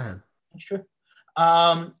hands. Go ahead. Sure.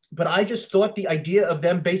 But I just thought the idea of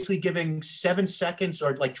them basically giving 7 seconds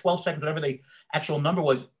or like 12 seconds, whatever the actual number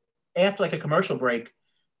was, after like a commercial break,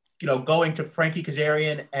 going to Frankie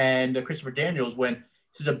Kazarian and Christopher Daniels, when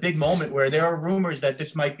this is a big moment where there are rumors that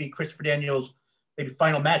this might be Christopher Daniels' maybe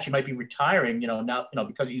final match. He might be retiring, now,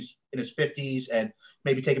 because he's in his 50s and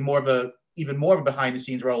maybe taking even more of a behind the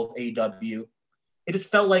scenes role with AEW. It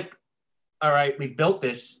just felt like, all right, we built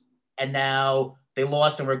this and now they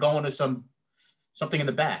lost and we're going to something in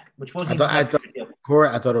the back, which wasn't. Corey,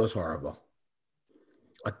 I thought it was horrible.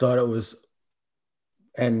 I thought it was,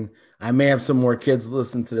 and I may have some more kids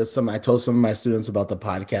listen to this. I told some of my students about the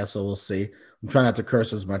podcast, so we'll see. I'm trying not to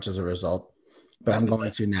curse as much as a result, but I'm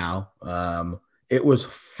going to now. It was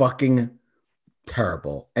fucking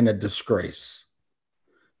terrible and a disgrace.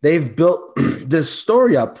 They've built this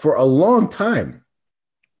story up for a long time.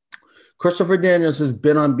 Christopher Daniels has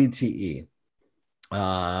been on BTE.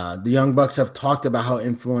 The Young Bucks have talked about how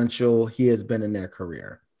influential he has been in their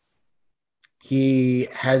career. He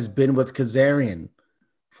has been with Kazarian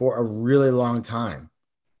for a really long time.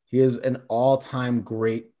 He is an all-time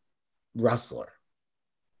great wrestler.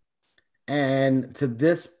 And to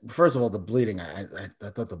this, first of all, the bleeding, I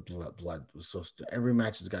thought the blood was so every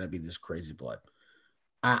match has got to be this crazy blood.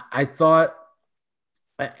 I thought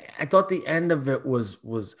the end of it was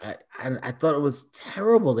I thought it was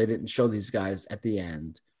terrible they didn't show these guys at the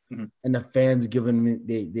end, mm-hmm. and the fans giving me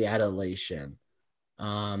the adulation.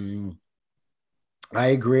 I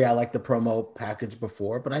agree. I like the promo package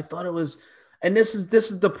before, but I thought it was, and this is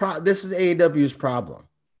AEW's problem.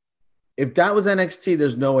 If that was NXT,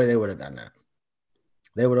 there's no way they would have done that.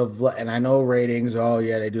 They would have, and I know ratings. Oh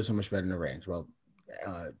yeah, they do so much better in the ratings. Well,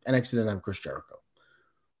 NXT doesn't have Chris Jericho,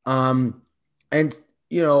 and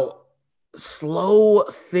slow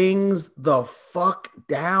things the fuck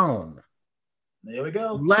down. There we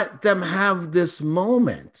go. Let them have this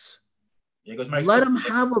moment. Let them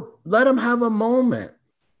have a moment.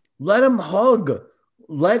 Let them hug.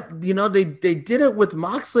 They did it with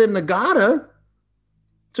Moxley and Nagata.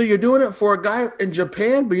 So you're doing it for a guy in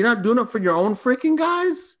Japan, but you're not doing it for your own freaking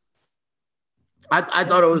guys. I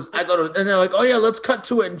thought it was, and they're like, oh yeah, let's cut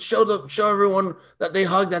to it and show everyone that they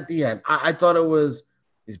hugged at the end. I thought it was,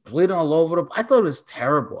 he's bleeding all over I thought it was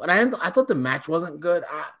terrible, and I thought the match wasn't good.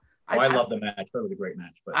 I love the match. That was a great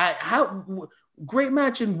match. But great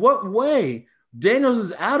match in what way? Daniels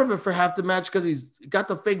is out of it for half the match because he's got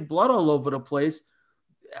the fake blood all over the place.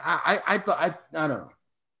 I don't know.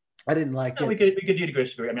 I didn't like it. We could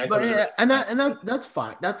disagree. I mean, that's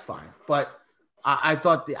fine. That's fine. But I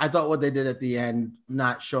thought what they did at the end,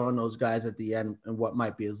 not showing those guys at the end and what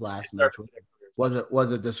might be his last match, was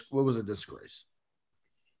a disgrace.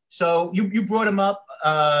 So you brought him up,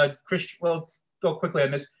 Chris. Well, go quickly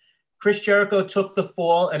on this. Chris Jericho took the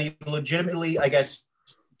fall and he legitimately, I guess,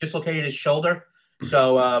 dislocated his shoulder.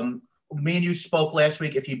 So me and you spoke last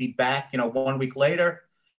week if he'd be back, 1 week later.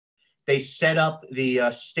 They set up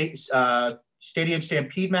the Stadium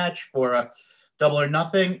Stampede match for Double or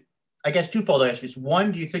Nothing. I guess twofold answers.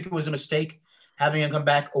 One, do you think it was a mistake having him come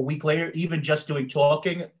back a week later, even just doing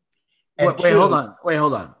talking? Wait, hold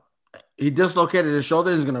on. He dislocated his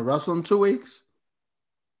shoulder. He's going to wrestle in 2 weeks.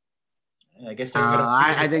 I guess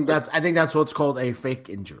I think that's what's called a fake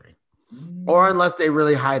injury, or unless they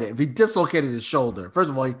really hide it. If he dislocated his shoulder, first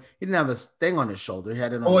of all, he didn't have a thing on his shoulder. He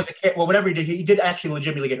had it on. Whatever he did, he did actually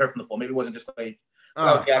legitimately get hurt from the fall. Maybe it wasn't just like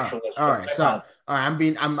all right.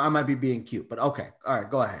 I might be being cute, but okay. All right,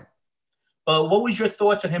 go ahead. But what was your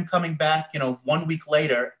thoughts on him coming back, 1 week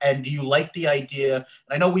later? And do you like the idea? And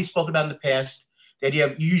I know we spoke about in the past the idea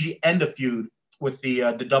of you usually end a feud with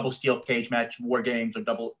the double steel cage match, War Games, or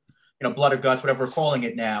double. Blood or Guts, whatever we're calling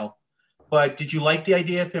it now. But did you like the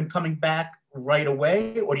idea of him coming back right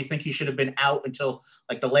away? Or do you think he should have been out until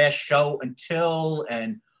like the last show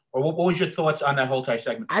or what was your thoughts on that whole entire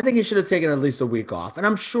segment? I think he should have taken at least a week off. And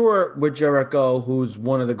I'm sure with Jericho, who's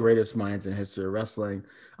one of the greatest minds in history of wrestling,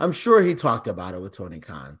 I'm sure he talked about it with Tony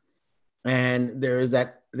Khan. And there is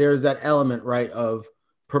that element, right, of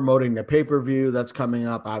promoting the pay-per-view that's coming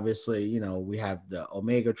up. Obviously, we have the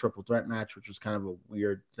Omega triple threat match, which was kind of a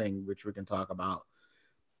weird thing, which we can talk about.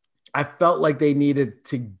 I felt like they needed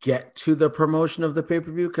to get to the promotion of the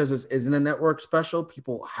pay-per-view because this isn't a network special.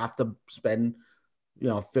 People have to spend,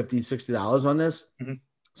 $50, $60 on this. Mm-hmm.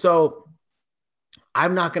 So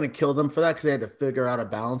I'm not going to kill them for that because they had to figure out a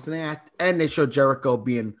balancing act. And they showed Jericho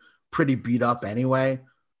being pretty beat up anyway.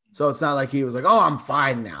 So it's not like he was like, oh, I'm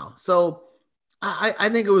fine now. So I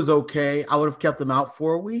think it was okay. I would have kept him out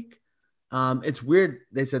for a week. It's weird.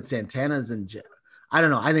 They said Santana's in jail. I don't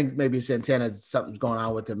know. I think maybe Santana, something's going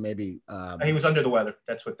on with him. Maybe He was under the weather.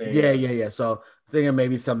 That's what they. Yeah. So thinking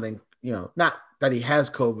maybe something, not that he has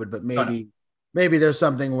COVID, but maybe there's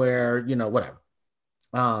something where, whatever.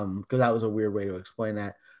 Because that was a weird way to explain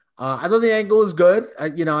that. I thought the angle was good. I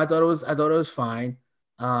thought it was fine.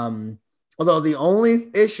 Although the only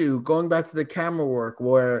issue, going back to the camera work,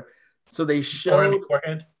 so they showed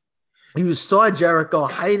you saw Jericho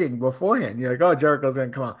hiding beforehand. You're like, oh, Jericho's gonna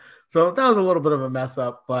come out. So that was a little bit of a mess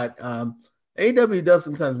up. But AEW does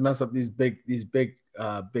sometimes mess up these big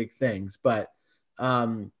things. But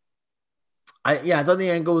I thought the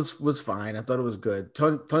angle was fine. I thought it was good.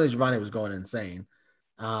 Tony Schiavone was going insane.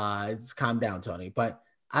 It's calm down, Tony. But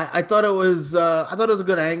I thought it was a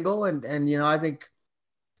good angle, and I think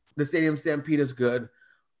the Stadium Stampede is good.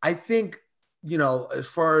 I think as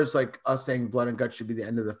far as like us saying Blood and Guts should be the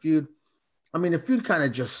end of the feud, I mean the feud kind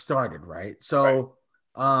of just started, right? So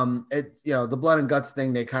the Blood and Guts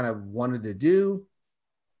thing they kind of wanted to do.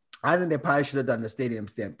 I think they probably should have done the Stadium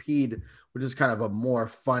Stampede, which is kind of a more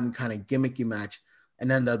fun kind of gimmicky match,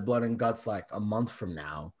 and then the Blood and Guts like a month from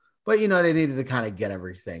now. But they needed to kind of get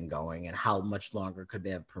everything going, and how much longer could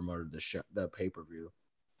they have promoted the pay-per-view,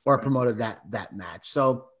 or promoted that match?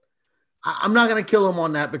 So I'm not going to kill them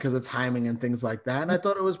on that because of timing and things like that. And I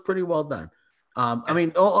thought it was pretty well done. I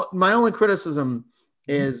mean, my only criticism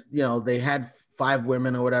is they had 5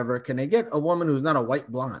 women or whatever. Can they get a woman who's not a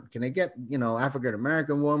white blonde? Can they get African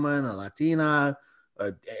American woman, a Latina,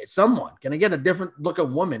 someone? Can they get a different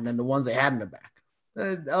looking woman than the ones they had in the back?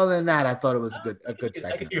 Other than that, I thought it was a good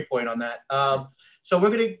segment. I get your point on that. So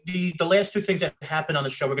we're gonna the last 2 things that happened on the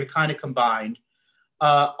show. We're gonna kind of combine.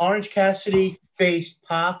 Orange Cassidy faced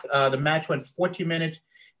Pac. The match went 14 minutes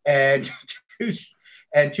and 2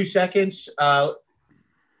 seconds.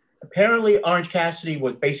 Apparently, Orange Cassidy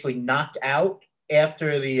was basically knocked out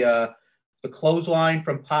after the clothesline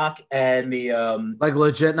from Pac and the like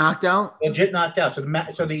legit knocked out. Legit knocked out. So from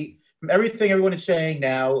everything everyone is saying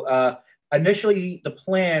now. Initially, the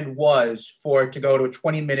plan was for it to go to a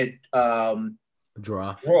 20-minute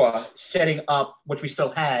draw, setting up, which we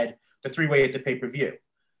still had, the 3-way at the pay-per-view.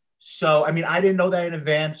 So, I mean, I didn't know that in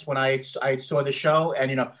advance when I saw the show.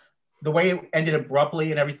 And, the way it ended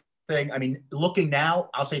abruptly and everything, I mean, looking now,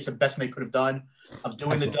 I'll say it's the best thing they could have done of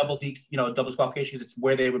doing the double disqualification because it's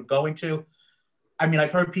where they were going to. I mean,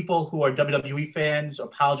 I've heard people who are WWE fans,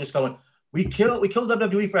 apologists going, we killed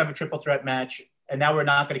WWE for having a triple threat match, and now we're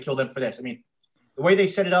not going to kill them for this. I mean, the way they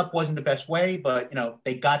set it up wasn't the best way, but,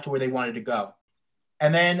 they got to where they wanted to go.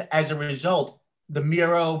 And then as a result, the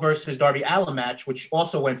Miro versus Darby Allin match, which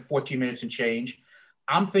also went 14 minutes and change,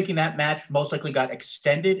 I'm thinking that match most likely got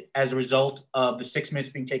extended as a result of the 6 minutes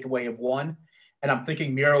being taken away of 1. And I'm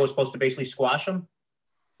thinking Miro was supposed to basically squash him.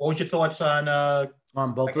 What was your thoughts on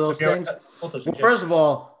both of those things? Well, first of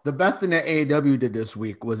all, the best thing that AEW did this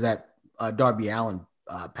week was that Darby Allin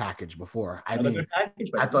package before. I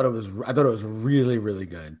thought it was really, really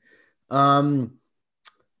good. So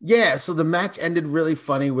the match ended really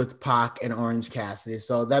funny with Pac and Orange Cassidy.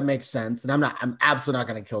 So that makes sense. And I'm absolutely not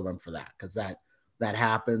going to kill them for that because that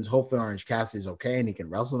happens. Hopefully Orange Cassidy's okay and he can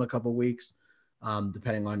wrestle in a couple of weeks,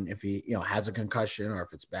 depending on if he, has a concussion or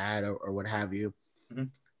if it's bad or what have you.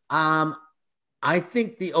 Mm-hmm. I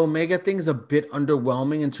think the Omega thing is a bit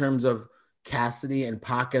underwhelming in terms of Cassidy and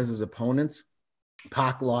Pac as his opponents.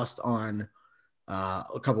 Pac lost on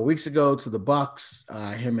a couple of weeks ago to the Bucks,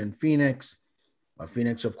 him and Phoenix.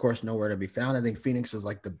 Phoenix, of course, nowhere to be found. I think Phoenix is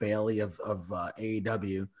like the Bailey of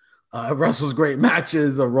AEW. Wrestles great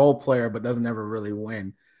matches, a role player, but doesn't ever really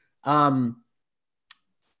win. So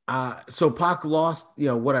Pac lost,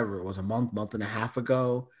 whatever it was, a month and a half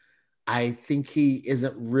ago. I think he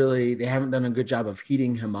isn't really, they haven't done a good job of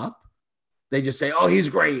heating him up. They just say, oh, he's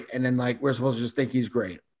great. And then we're supposed to just think he's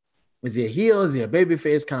great. Is he a heel? Is he a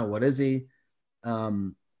babyface? Kind of what is he? I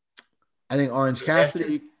think Orange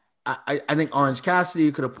Cassidy, I think Orange Cassidy,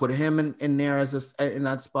 you could have put him in there in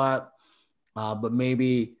that spot. But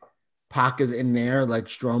maybe Pac is in there like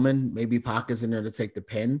Strowman. Maybe Pac is in there to take the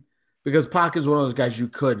pin because Pac is one of those guys you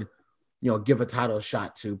could, give a title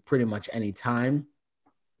shot to pretty much any time.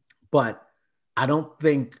 But I don't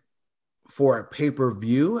think for a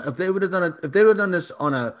pay-per-view, if they would have done this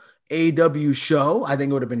on a AEW show, I think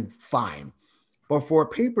it would have been fine. But for a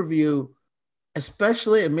pay-per-view,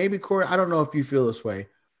 especially, and maybe Corey, I don't know if you feel this way,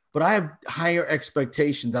 but I have higher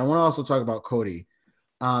expectations. I want to also talk about Cody.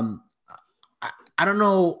 I don't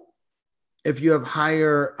know if you have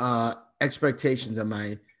higher expectations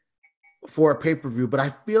for a pay-per-view, but I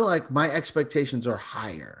feel like my expectations are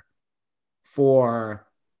higher for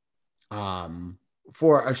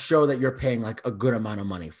a show that you're paying like a good amount of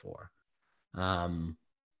money for.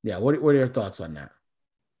 Yeah, what are your thoughts on that?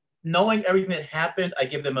 Knowing everything that happened, I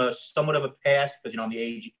give them a somewhat of a pass because I'm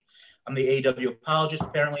the AEW apologist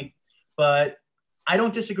apparently, but I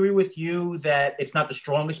don't disagree with you that it's not the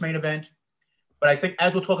strongest main event. But I think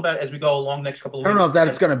as we'll talk about as we go along next couple of weeks, I don't know if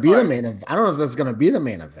that's going to be the main event. I don't know if that's going to be the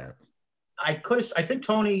main event. I think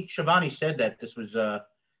Tony Schiavone said that this was,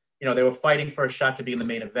 they were fighting for a shot to be in the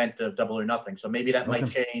main event of Double or Nothing. So maybe that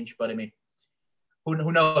might change. But I mean,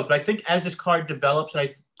 who knows? But I think as this card develops,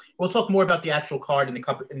 and we'll talk more about the actual card in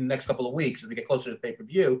the next couple of weeks as we get closer to the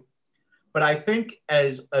pay-per-view. But I think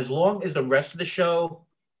as long as the rest of the show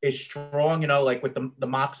is strong, like with the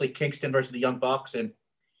Moxley Kingston versus the Young Bucks, and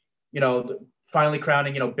finally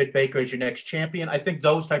crowning Britt Baker as your next champion, I think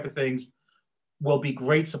those type of things will be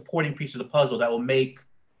great supporting pieces of the puzzle that will make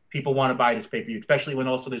people want to buy this pay-per-view, especially when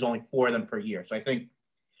also there's only 4 of them per year. So I think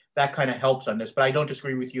that kind of helps on this. But I don't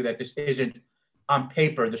disagree with you that this isn't on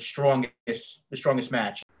paper the strongest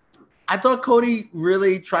match. I thought Cody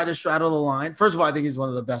really tried to straddle the line. First of all, I think he's one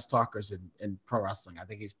of the best talkers in pro wrestling. I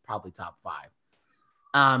think he's probably top 5.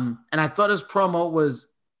 And I thought his promo was,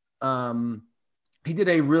 he did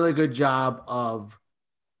a really good job of,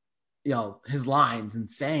 his lines and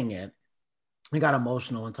saying it. He got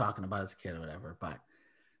emotional and talking about his kid or whatever. But,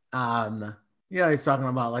 he's talking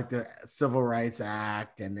about like the Civil Rights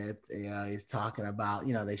Act, and he's talking about,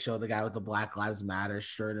 they show the guy with the Black Lives Matter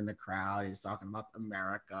shirt in the crowd. He's talking about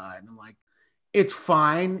America. And I'm like, it's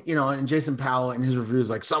fine. And Jason Powell in his reviews,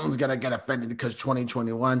 like, someone's going to get offended because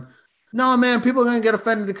 2021. No, man, people are going to get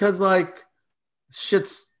offended because like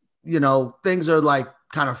shit's, things are like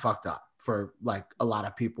kind of fucked up for like a lot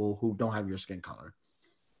of people who don't have your skin color.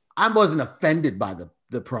 I wasn't offended by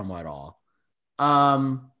the promo at all.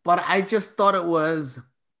 But I just thought it was,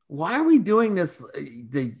 why are we doing this,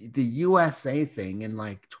 the USA thing in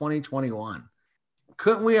like 2021?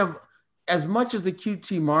 Couldn't we have, as much as the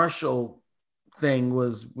QT Marshall thing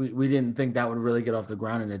was, we didn't think that would really get off the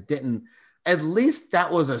ground, and it didn't. At least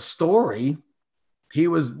that was a story. He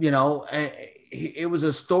was, it was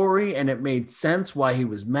a story, and it made sense why he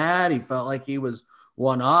was mad. He felt like he was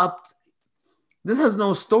one-upped. This has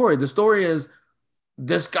no story. The story is,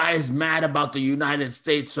 this guy is mad about the United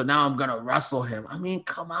States, so now I'm going to wrestle him. I mean,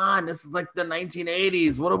 come on. This is like the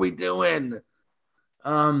 1980s. What are we doing?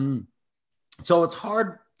 So it's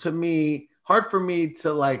hard for me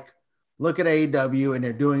to like look at AEW, and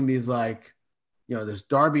they're doing these like, this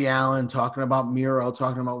Darby Allin talking about Miro,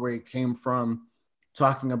 talking about where he came from,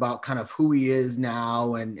 talking about kind of who he is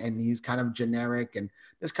now, and he's kind of generic, and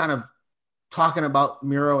this kind of talking about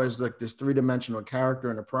Miro as like this 3-dimensional character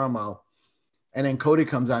in a promo. And then Cody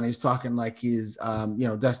comes on, he's talking like he's,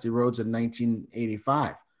 Dusty Rhodes in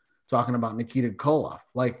 1985, talking about Nikita Koloff.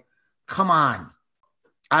 Like, come on.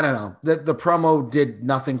 I don't know. The promo did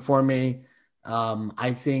nothing for me.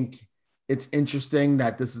 I think it's interesting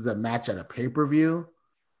that this is a match at a pay-per-view.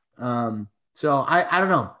 So I don't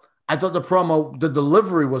know. I thought the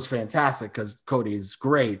delivery was fantastic because Cody's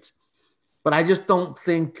great, but I just don't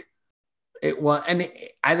think it was, and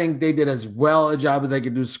I think they did as well a job as they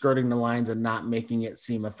could do skirting the lines and not making it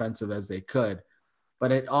seem offensive as they could.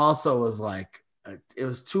 But it also was like, it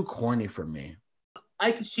was too corny for me.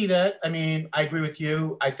 I can see that. I mean, I agree with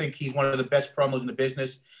you. I think he's one of the best promos in the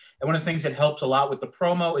business. And one of the things that helps a lot with the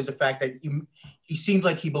promo is the fact that he seems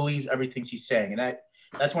like he believes everything he's saying. And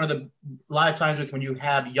that's one of a lot of times when you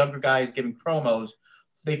have younger guys giving promos,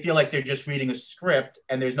 they feel like they're just reading a script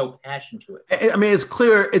and there's no passion to it. I mean, it's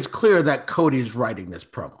clear that Cody's writing this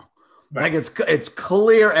promo. Right. Like it's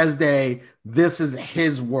clear as day. This is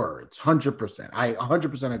his words, 100%. I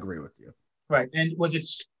 100% agree with you. Right. And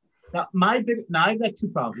now I've got 2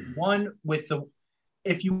 problems. One with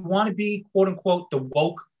if you want to be quote unquote the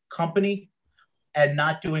woke company and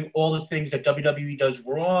not doing all the things that WWE does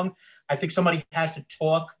wrong, I think somebody has to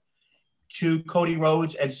talk to Cody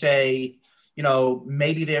Rhodes and say,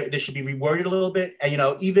 maybe this should be reworded a little bit. And,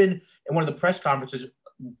 even in one of the press conferences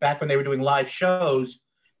back when they were doing live shows,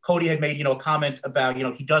 Cody had made, a comment about,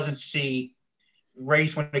 he doesn't see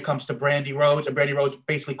race when it comes to Brandy Rhodes. And Brandy Rhodes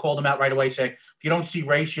basically called him out right away saying, if you don't see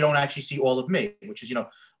race, you don't actually see all of me, which is, a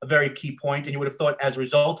very key point. And you would have thought as a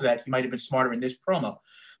result of that, he might have been smarter in this promo.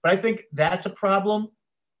 But I think that's a problem.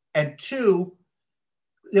 And 2,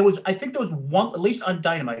 there was one, at least on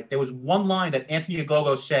Dynamite, there was one line that Anthony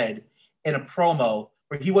Ogogo said in a promo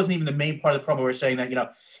where he wasn't even the main part of the promo. We're saying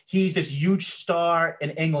that, he's this huge star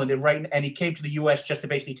in England and he came to the US just to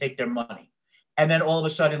basically take their money. And then all of a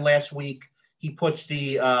sudden last week, he puts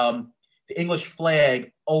the English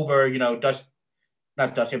flag over,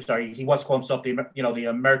 not Dusty, I'm sorry. He wants to call himself the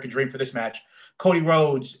American Dream for this match. Cody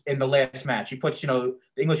Rhodes in the last match. He puts, the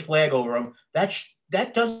English flag over him.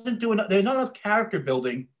 That doesn't do enough. There's not enough character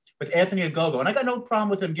building with Anthony Ogogo. And I got no problem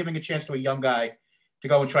with him giving a chance to a young guy to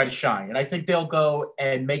go and try to shine. And I think they'll go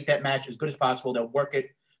and make that match as good as possible. They'll work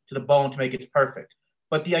it to the bone to make it perfect.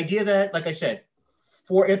 But the idea that, like I said,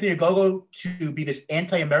 for Anthony Ogogo to be this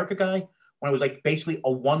anti-America guy when it was like basically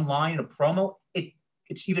a one line in a promo,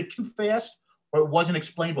 it's either too fast or it wasn't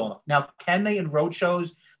explained well enough. Now, can they in road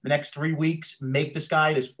shows the next 3 weeks make this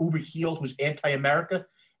guy this uber heel who's anti-America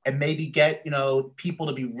and maybe get, people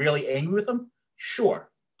to be really angry with him? Sure.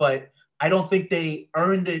 But I don't think they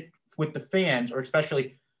earned it with the fans, or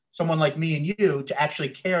especially someone like me and you, to actually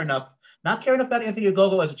care enough, not care enough about Anthony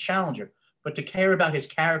Ogogo as a challenger, but to care about his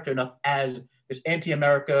character enough as this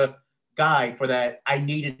anti-America guy for that I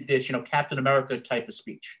needed this, Captain America type of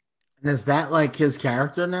speech. And is that like his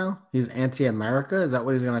character now? He's anti-America? Is that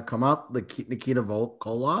what he's going to come up? Like Nikita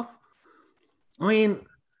Koloff? I mean,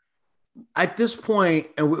 at this point,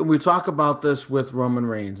 and we talk about this with Roman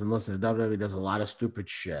Reigns, and listen, WWE does a lot of stupid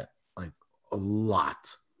shit, like a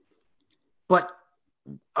lot. But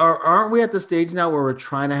aren't we at the stage now where we're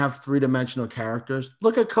trying to have three-dimensional characters?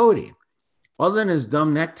 Look at Cody. Other than his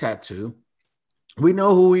dumb neck tattoo, we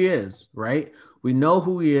know who he is, right? We know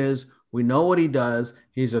who he is. We know what he does.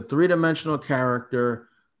 He's a three-dimensional character,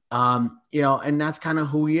 and that's kind of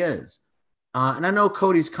who he is. And I know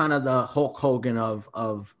Cody's kind of the Hulk Hogan of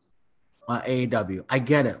AEW. I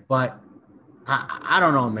get it, but I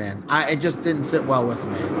don't know, man. It just didn't sit well with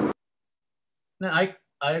me. No, I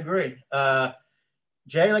agree.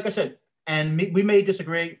 Jay, like I said, and we may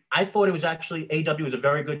disagree. I thought it was actually AEW was a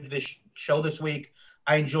very good show this week.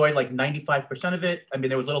 I enjoyed like 95% of it. I mean,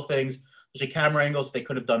 there was little things, especially camera angles, they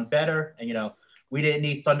could have done better. And, we didn't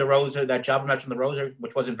need Thunder Rosa, that jobber match from the Rosa,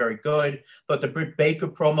 which wasn't very good. But the Britt Baker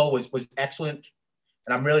promo was excellent.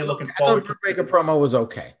 And I'm really looking forward to it. The Britt Baker promo was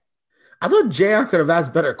okay. I thought JR could have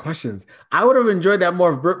asked better questions. I would have enjoyed that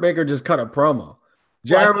more if Britt Baker just cut a promo.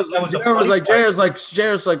 JR was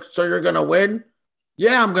like, so you're going to win?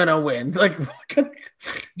 Yeah, I'm going to win. Like,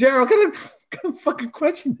 JR, what kind of fucking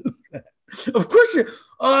question is that? Of course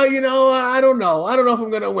I don't know. I don't know if I'm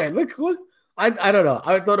going to win. Like, what? I don't know.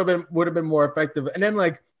 I thought it would have been more effective. And then,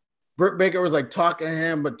 like, Britt Baker was, like, talking to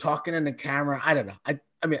him, but talking in the camera. I don't know.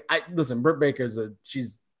 I mean, listen, Britt Baker's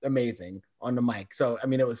she's amazing on the mic. So, I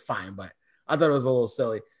mean, it was fine, but I thought it was a little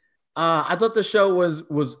silly. I thought the show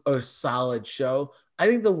was a solid show. I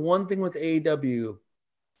think the one thing with AEW,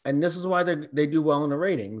 and this is why they do well in the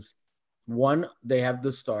ratings, one, they have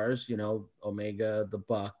the stars, Omega, the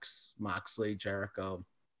Bucks, Moxley, Jericho,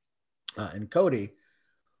 and Cody.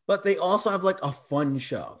 But they also have like a fun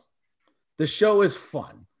show. The show is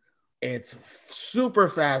fun. It's super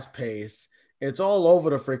fast paced. It's all over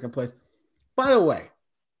the freaking place. By the way,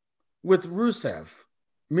 with Rusev,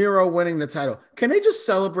 Miro winning the title, can they just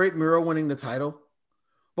celebrate Miro winning the title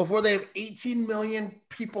before they have 18 million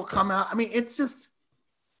people come out? I mean, it's just,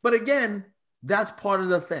 but again, that's part of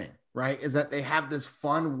the thing, right? Is that they have this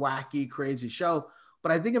fun, wacky, crazy show.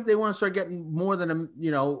 But I think if they want to start getting more than,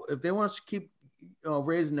 if they want to keep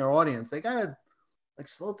raising their audience, they got to like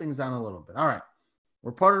slow things down a little bit. All right.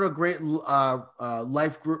 We're part of a great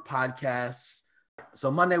Life Group podcasts. So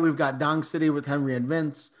Monday, we've got Dong City with Henry and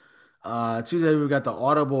Vince. Tuesday, we've got the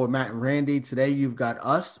Audible with Matt and Randy. Today, you've got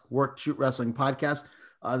us, Work Shoot Wrestling Podcast.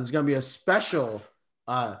 There's going to be a special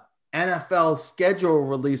NFL schedule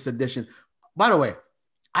release edition. By the way,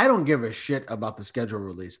 I don't give a shit about the schedule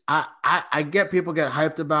release. I get people get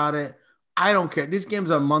hyped about it. I don't care. These games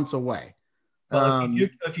are months away. Well,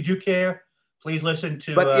 if you do care, please listen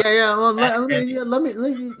to. But let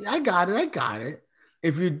me. I got it.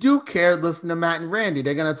 If you do care, listen to Matt and Randy.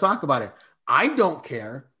 They're going to talk about it. I don't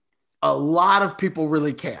care. A lot of people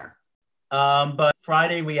really care. But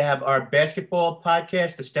Friday we have our basketball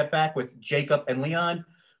podcast, The Step Back with Jacob and Leon.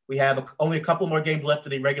 We have only a couple more games left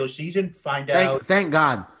of the regular season. Thank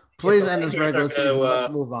God. Please end this regular season.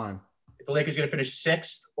 Let's move on. If the Lakers are going to finish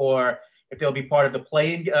 6th, or if they'll be part of the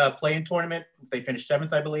play-in tournament, if they finish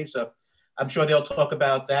 7th, I believe. So I'm sure they'll talk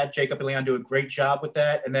about that. Jacob and Leon do a great job with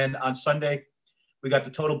that. And then on Sunday, we got the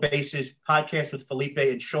Total Bases podcast with Felipe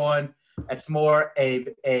and Sean. It's more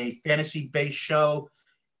a fantasy-based show,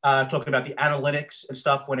 talking about the analytics and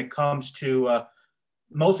stuff when it comes to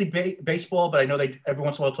mostly baseball, but I know they every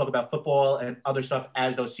once in a while talk about football and other stuff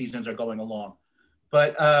as those seasons are going along.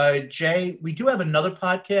 But Jay, we do have another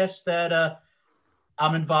podcast that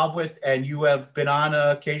I'm involved with, and you have been on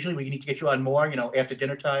occasionally. We need to get you on more, after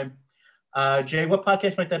dinner time. Jay, what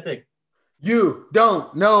podcast might that be? You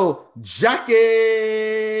don't know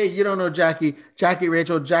Jackie. Hey, you don't know Jackie. Jackie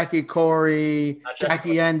Rachel, Jackie Corey,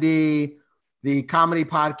 Jackie Andy, the comedy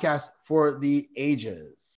podcast for the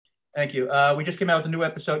ages. Thank you. We just came out with a new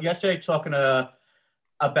episode yesterday talking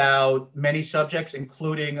about many subjects,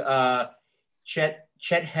 including Chet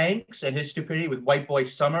Hanks and his stupidity with White Boy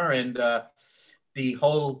Summer and the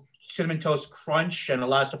whole Cinnamon Toast Crunch and a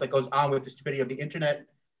lot of stuff that goes on with the stupidity of the internet.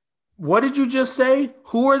 What did you just say?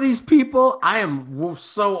 Who are these people? I am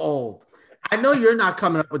so old. I know you're not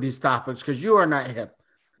coming up with these topics because you are not hip.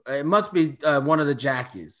 It must be one of the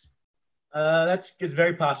Jackies. It's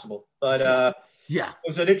very possible. But yeah, it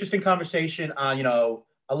was an interesting conversation on,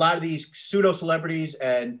 a lot of these pseudo celebrities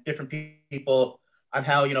and different people on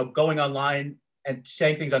how, going online and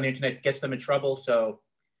saying things on the internet gets them in trouble. So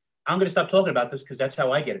I'm going to stop talking about this because that's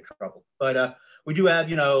how I get in trouble. But we do have,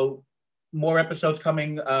 more episodes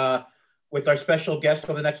coming with our special guest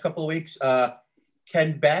over the next couple of weeks.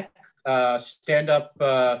 Ken Beck, stand-up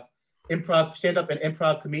and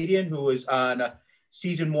improv comedian who is on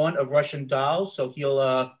season 1 of Russian Dolls. So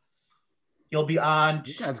he'll be on.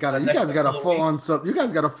 You guys got a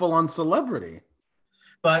full on celebrity.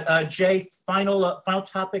 But Jay, final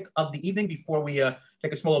topic of the evening before we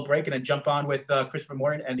take a small break and then jump on with Christopher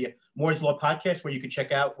Morin and the Moore's Law podcast, where you can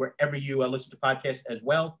check out wherever you listen to podcasts as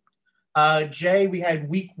well. Jay, we had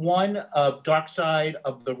week 1 of Dark Side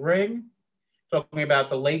of the Ring, talking about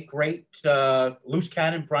the late, great loose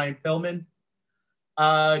cannon, Brian Pillman.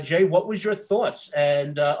 Jay, what was your thoughts?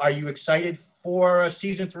 And are you excited for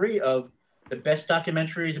season 3 of the best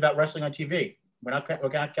documentaries about wrestling on TV? We're not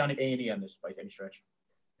counting A&E on this by any stretch.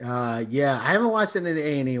 Yeah, I haven't watched any of the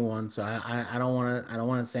A&E ones, so I don't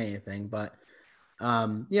want to say anything, but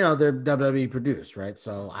they're WWE produced, right?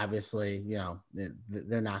 So obviously,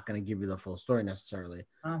 they're not going to give you the full story necessarily.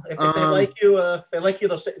 If they like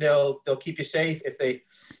you, they'll keep you safe. If they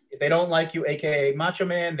don't like you, aka Macho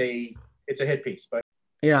Man, it's a hit piece. But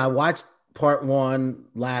I watched part 1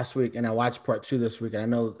 last week, and I watched part 2 this week, and I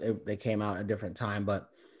know they came out at a different time, but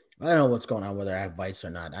I don't know what's going on, whether I have Vice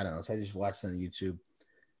or not. I don't know. So I just watched it on YouTube.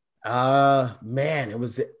 Man, it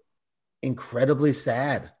was incredibly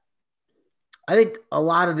sad. I think a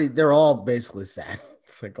lot of they're all basically sad.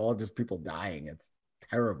 It's like all just people dying. It's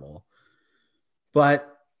terrible. But,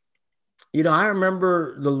 I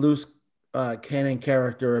remember the loose cannon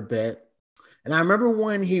character a bit. And I remember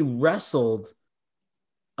when he wrestled,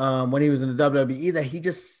 when he was in the WWE, that he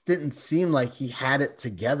just didn't seem like he had it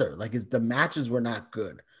together. Like the matches were not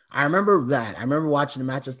good. I remember that. I remember watching the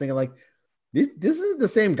matches thinking like, this isn't the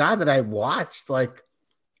same guy that I watched like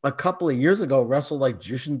a couple of years ago wrestle like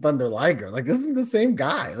Jushin Thunder Liger. Like, this isn't the same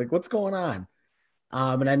guy. Like, what's going on?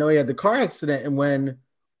 And I know he had the car accident, and when,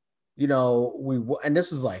 and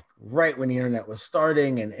this is like right when the internet was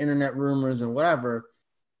starting and internet rumors and whatever.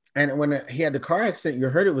 And when he had the car accident, you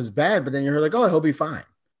heard it was bad, but then you heard like, oh, he'll be fine.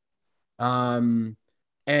 And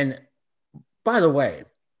by the way,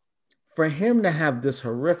 for him to have this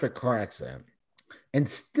horrific car accident and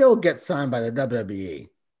still get signed by the WWE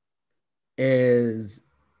is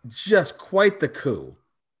just quite the coup.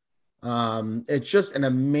 It's just an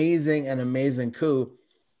amazing coup.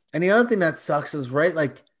 And the other thing that sucks is, right,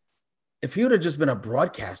 like if he would have just been a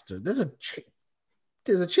broadcaster, there's a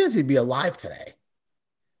chance he'd be alive today.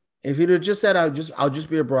 If he'd have just said, I'll just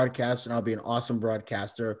be a broadcaster and I'll be an awesome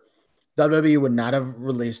broadcaster, WWE would not have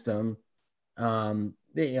released him. At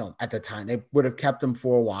the time, they would have kept him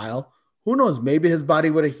for a while. Who knows? Maybe his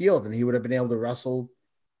body would have healed and he would have been able to wrestle,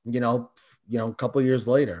 a couple of years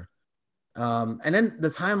later. And then the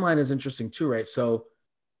timeline is interesting too, right? So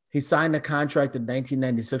he signed a contract in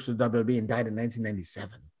 1996 with WWE and died in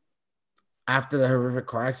 1997 after the horrific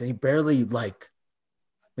car accident. He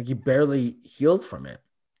barely healed from it.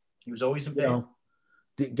 He was always in pain.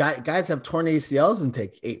 The guys have torn ACLs and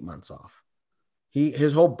take 8 months off.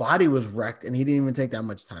 His whole body was wrecked and he didn't even take that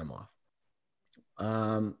much time off.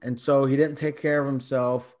 And so he didn't take care of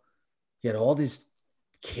himself. He had all these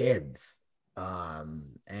kids,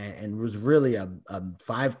 and was really a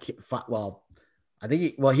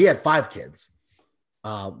he had 5 kids,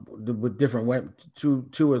 with different women,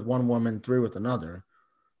 two with one woman, 3 with another.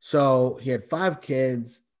 So he had 5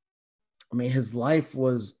 kids. I mean, his life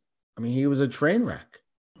was, he was a train wreck.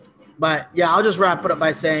 But yeah, I'll just wrap it up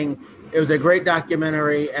by saying it was a great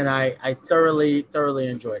documentary and I thoroughly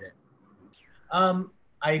enjoyed it. I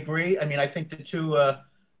agree. I think the two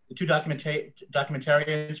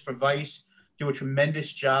documentarians for Vice do a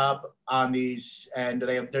tremendous job on these, and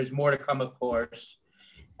there's more to come, of course.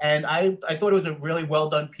 And I thought it was a really well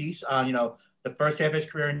done piece on, the first half of his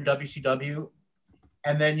career in WCW,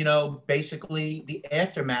 and then, basically the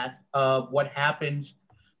aftermath of what happens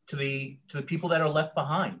the people that are left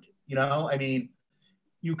behind. You know, I mean,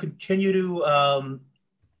 you continue to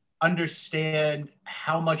understand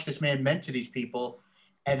how much this man meant to these people,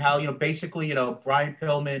 and how, you know, basically, you know, Brian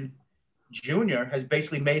Pillman Jr. has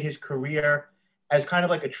basically made his career as kind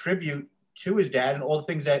of like a tribute to his dad and all the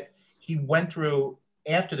things that he went through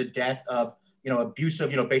after the death of, you know,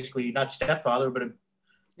 abusive, you know, basically not stepfather, but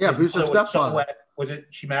abusive stepfather. Was it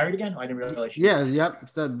she married again? I didn't realize.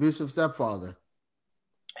 It's the abusive stepfather.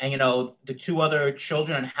 And, you know, the two other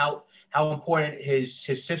children, and how important his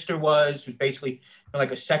sister was, who's basically, you know,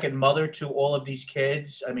 like a second mother to all of these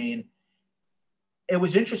kids. I mean, it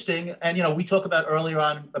was interesting. And, you know, we talked about earlier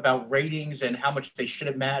on about ratings and how much they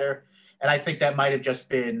shouldn't matter. And I think that might have just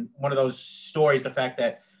been one of those stories, the fact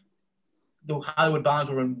that the Hollywood Bonds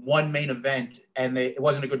were in one main event and it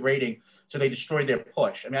wasn't a good rating, so they destroyed their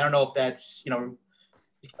push. I mean, I don't know if that's, you know,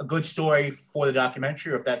 a good story for the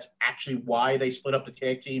documentary, or if that's actually why they split up the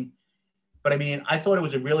tag team. But I mean, I thought it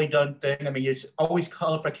was a really done thing. I mean, it's always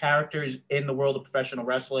colorful characters in the world of professional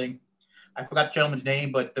wrestling. I forgot the gentleman's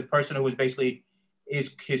name, but the person who was basically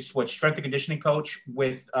his strength and conditioning coach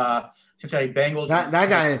with Cincinnati Bengals. That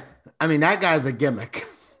guy, I mean, that guy's a gimmick.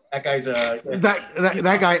 That guy's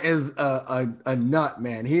that guy is a nut,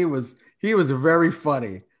 man. He was very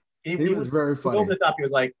funny. He was very funny. Over the top, he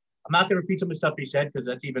was like, I'm not going to repeat some of the stuff he said because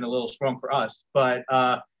that's even a little strong for us. But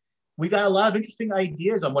we got a lot of interesting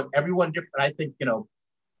ideas on what everyone different. I think, you know,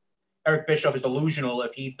 Eric Bischoff is delusional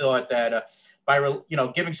if he thought that by, you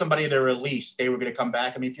know, giving somebody their release, they were going to come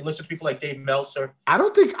back. I mean, if you listen to people like Dave Meltzer.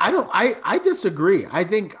 I disagree. I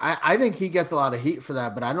think he gets a lot of heat for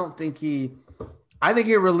that, but I think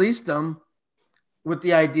he released them with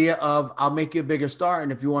the idea of, I'll make you a bigger star,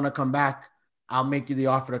 and if you want to come back, I'll make you the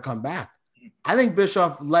offer to come back. I think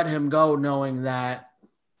Bischoff let him go knowing that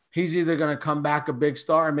he's either going to come back a big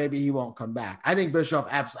star or maybe he won't come back. I think Bischoff,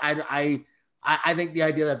 I think the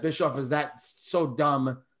idea that Bischoff is that so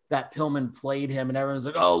dumb that Pillman played him and everyone's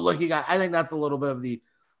like, oh, look, I think that's a little bit of the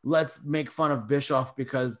let's make fun of Bischoff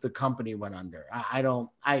because the company went under. I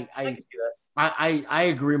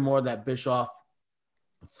agree more that Bischoff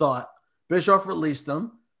released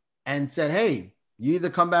them and said, hey, you either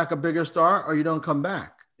come back a bigger star or you don't come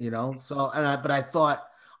back, you know? So,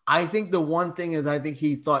 I think the one thing is, I think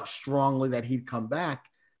he thought strongly that he'd come back,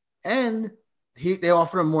 and they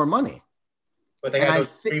offered him more money. But they had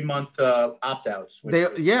those 3-month opt-outs.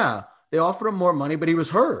 They offered him more money, but he was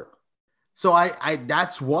hurt. So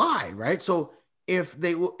that's why, right? So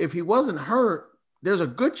if he wasn't hurt, there's a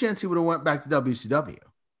good chance he would have went back to WCW.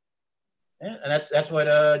 Yeah, and that's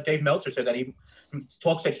what Dave Meltzer said, that he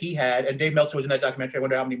talks that he had, and Dave Meltzer was in that documentary. I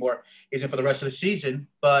wonder how many more is in for the rest of the season.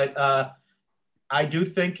 But I do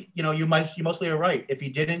think, you know, you mostly are right. If he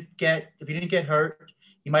didn't get hurt,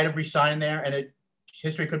 he might have resigned there, and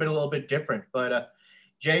history could have been a little bit different. But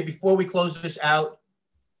Jay, before we close this out,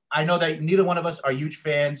 I know that neither one of us are huge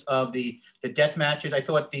fans of the death matches. I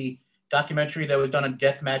thought the documentary that was done on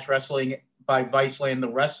death match wrestling by Viceland, the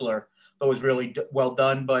wrestler, that was really well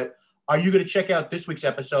done. But are you going to check out this week's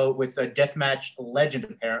episode with a deathmatch legend,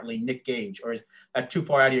 apparently, Nick Gage? Or is that too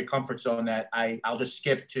far out of your comfort zone that I'll just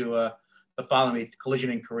skip to the following week, Collision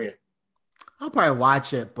in Korea? I'll probably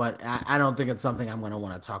watch it, but I don't think it's something I'm going to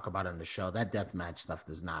want to talk about on the show. That deathmatch stuff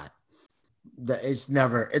does not. It's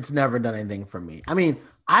never done anything for me. I mean,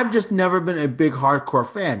 I've just never been a big hardcore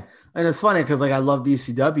fan. And it's funny because, like, I love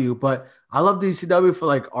DCW, but I love DCW for,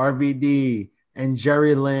 like, RVD and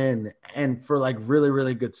Jerry Lynn, and for like really,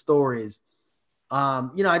 really good stories.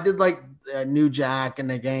 You know, I did like New Jack and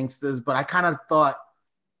the Gangsters, but I kind of thought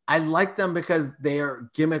I liked them because their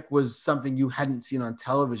gimmick was something you hadn't seen on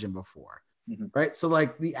television before. Mm-hmm. Right. So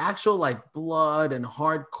like the actual like blood and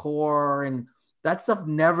hardcore and that stuff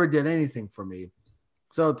never did anything for me.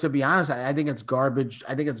 So to be honest, I think it's garbage.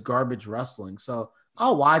 I think it's garbage wrestling. So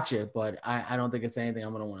I'll watch it, but I don't think it's anything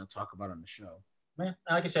I'm going to want to talk about on the show. Yeah,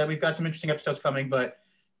 like I said, we've got some interesting episodes coming, but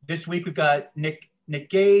this week we've got Nick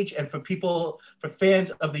Gage, and for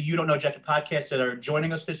fans of the You Don't Know Jackie podcast that are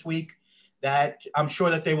joining us this week, that I'm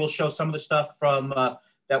sure that they will show some of the stuff from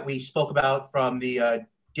that we spoke about from the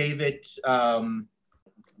David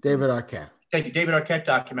Arquette. Thank you, David Arquette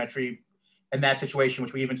documentary, and that situation,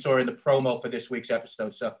 which we even saw in the promo for this week's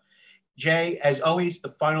episode. So, Jay, as always, the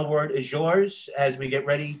final word is yours as we get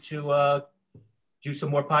ready to do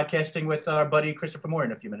some more podcasting with our buddy Christopher Moore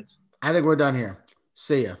in a few minutes. I think we're done here.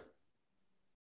 See ya.